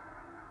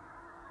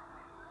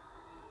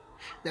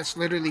 That's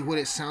literally what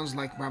it sounds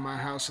like by my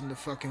house in the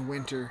fucking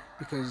winter,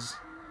 because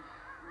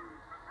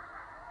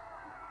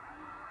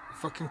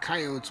fucking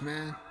coyotes,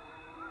 man.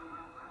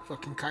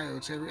 Fucking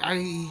coyotes.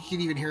 You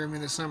can even hear them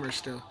in the summer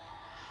still.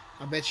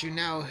 I bet you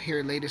now,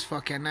 here late as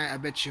fuck at night, I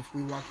bet you if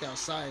we walked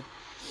outside,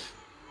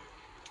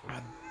 I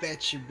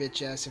bet you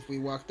bitch ass if we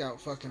walked out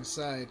fucking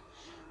side,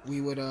 we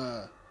would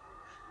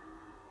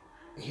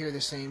hear the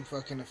same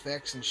fucking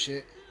effects and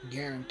shit.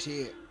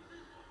 Guarantee it.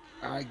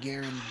 I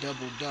guarantee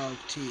double dog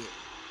tea it.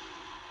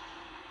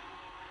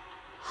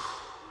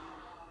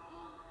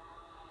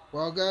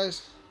 Well,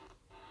 guys,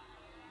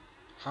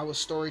 how was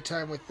story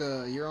time with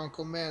your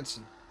Uncle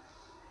Manson?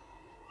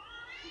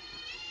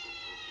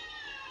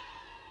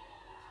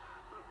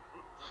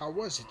 How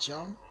was it,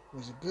 y'all?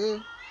 Was it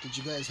good? Did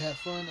you guys have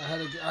fun?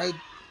 This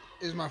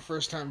is my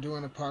first time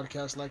doing a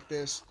podcast like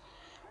this.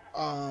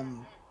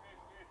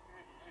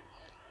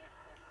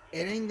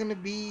 It ain't gonna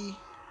be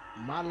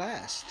my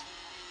last.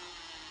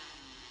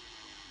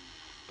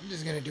 I'm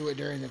just gonna do it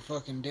during the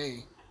fucking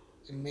day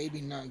and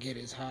maybe not get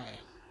as high,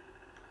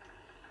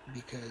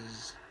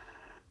 because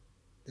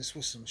this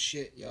was some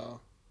shit,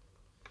 y'all.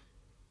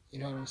 You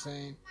know what I'm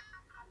saying?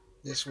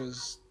 This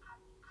was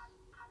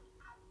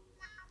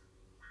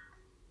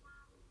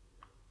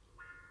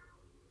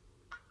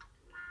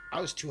I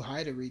was too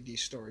high to read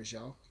these stories,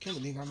 y'all. Can't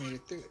believe I made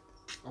it through it.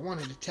 I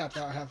wanted to tap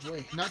out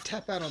halfway. Not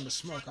tap out on the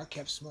smoke. I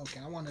kept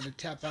smoking. I wanted to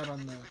tap out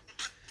on the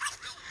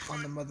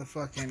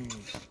motherfucking,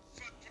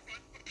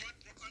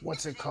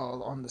 what's it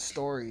called? On the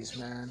stories,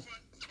 man.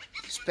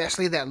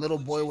 Especially that little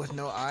boy with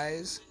no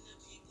eyes.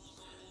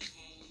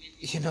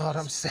 You know what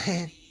I'm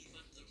saying?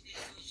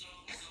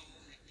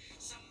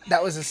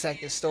 That was the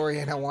second story,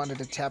 and I wanted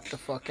to tap the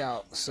fuck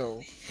out.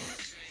 So,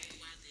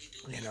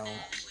 you know.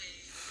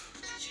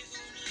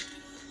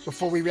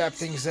 Before we wrap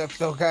things up,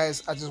 though,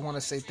 guys, I just want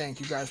to say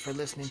thank you guys for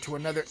listening to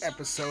another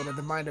episode of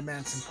the Mind of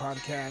Manson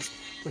podcast,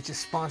 which is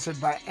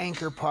sponsored by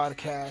Anchor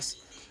Podcast,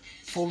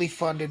 fully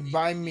funded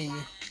by me.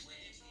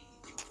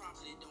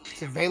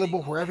 It's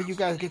available wherever you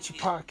guys get your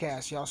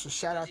podcasts, y'all. So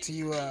shout out to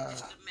you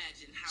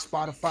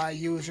Spotify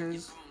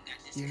users,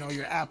 you know,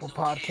 your Apple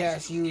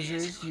Podcast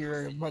users,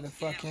 your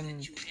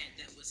motherfucking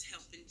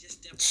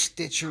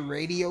Stitcher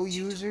Radio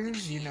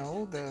users, you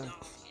know,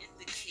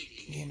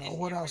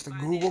 what else? The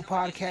Google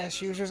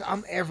Podcast users.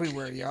 I'm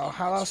everywhere, y'all.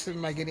 How else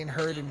am I getting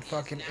heard in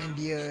fucking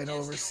India and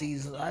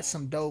overseas? That's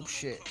some dope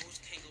shit.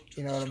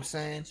 You know what I'm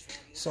saying?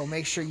 So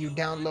make sure you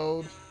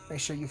download. Make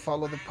sure you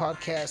follow the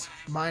podcast,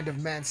 Mind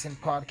of Manson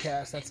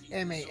Podcast. That's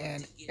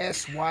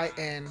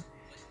MANSYN.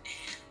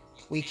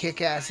 We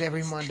kick ass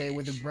every Monday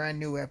with a brand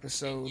new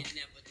episode.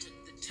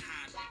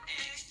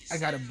 I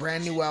got a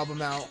brand new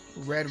album out,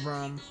 Red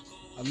Rum.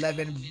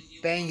 11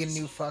 banging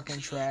new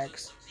fucking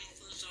tracks.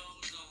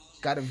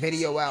 Got a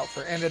video out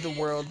for End of the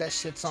World. That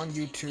shit's on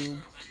YouTube.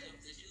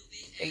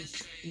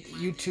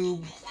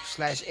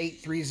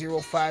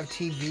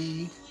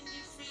 YouTube/8305TV.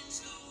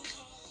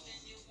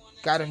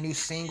 Got a new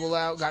single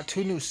out. Got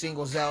 2 new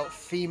singles out.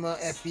 FEMA,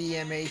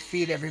 FEMA,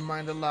 Feed Every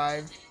Mind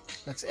Alive.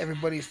 That's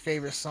everybody's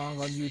favorite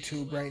song on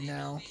YouTube right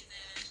now.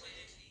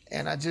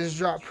 And I just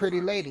dropped Pretty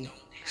Lady.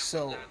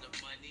 So,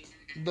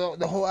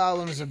 the whole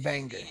album is a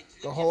banger.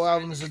 The whole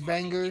album is a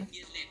banger.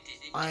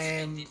 I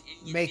am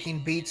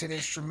making beats and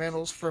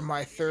instrumentals for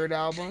my 3rd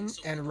album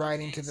and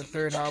writing to the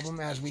 3rd album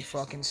as we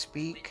fucking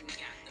speak.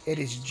 It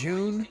is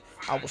June.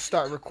 I will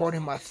start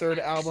recording my 3rd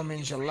album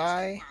in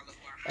July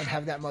and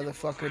have that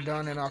motherfucker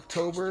done in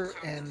October,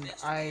 and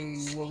I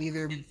will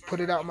either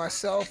put it out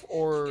myself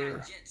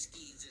or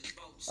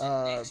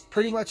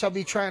pretty much I'll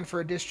be trying for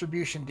a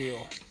distribution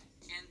deal,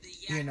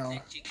 you know.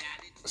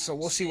 So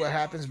we'll see what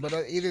happens, but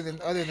other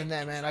than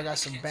that, man, I got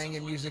some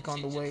banging music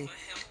on the way.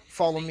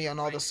 Follow me on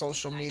all the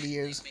social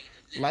medias.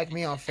 Like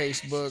me on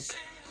Facebook.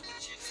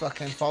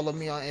 Fucking follow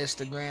me on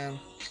Instagram.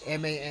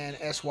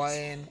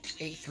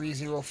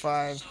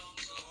 MANSYN8305.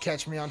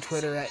 Catch me on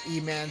Twitter at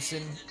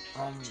emanson.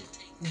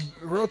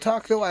 Real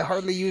talk though, I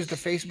hardly use the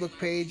Facebook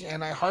page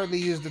and I hardly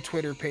use the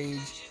Twitter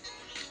page.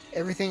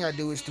 Everything I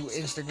do is through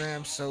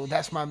Instagram, so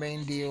that's my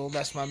main deal.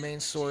 That's my main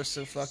source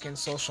of fucking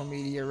social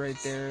media right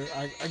there.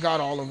 I got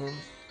all of them.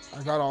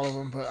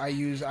 But I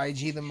use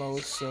IG the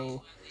most,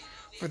 so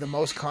for the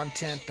most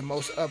content, the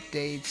most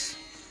updates,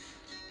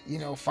 you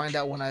know, find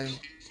out when I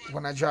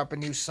drop a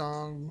new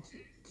song,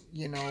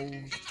 you know,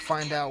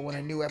 find out when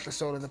a new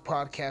episode of the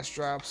podcast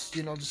drops,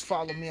 you know, just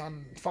follow me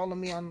on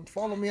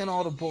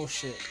all the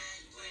bullshit,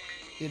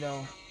 you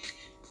know,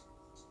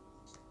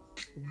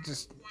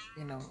 just,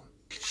 you know,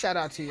 shout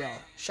out to y'all,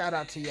 shout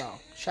out to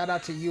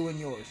you and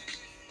yours.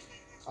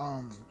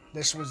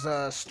 This was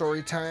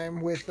story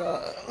time with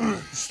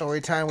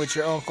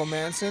your Uncle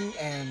Manson,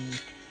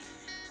 and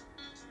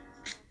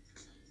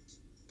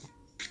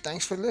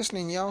thanks for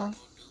listening, y'all.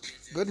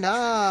 Good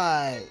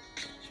night.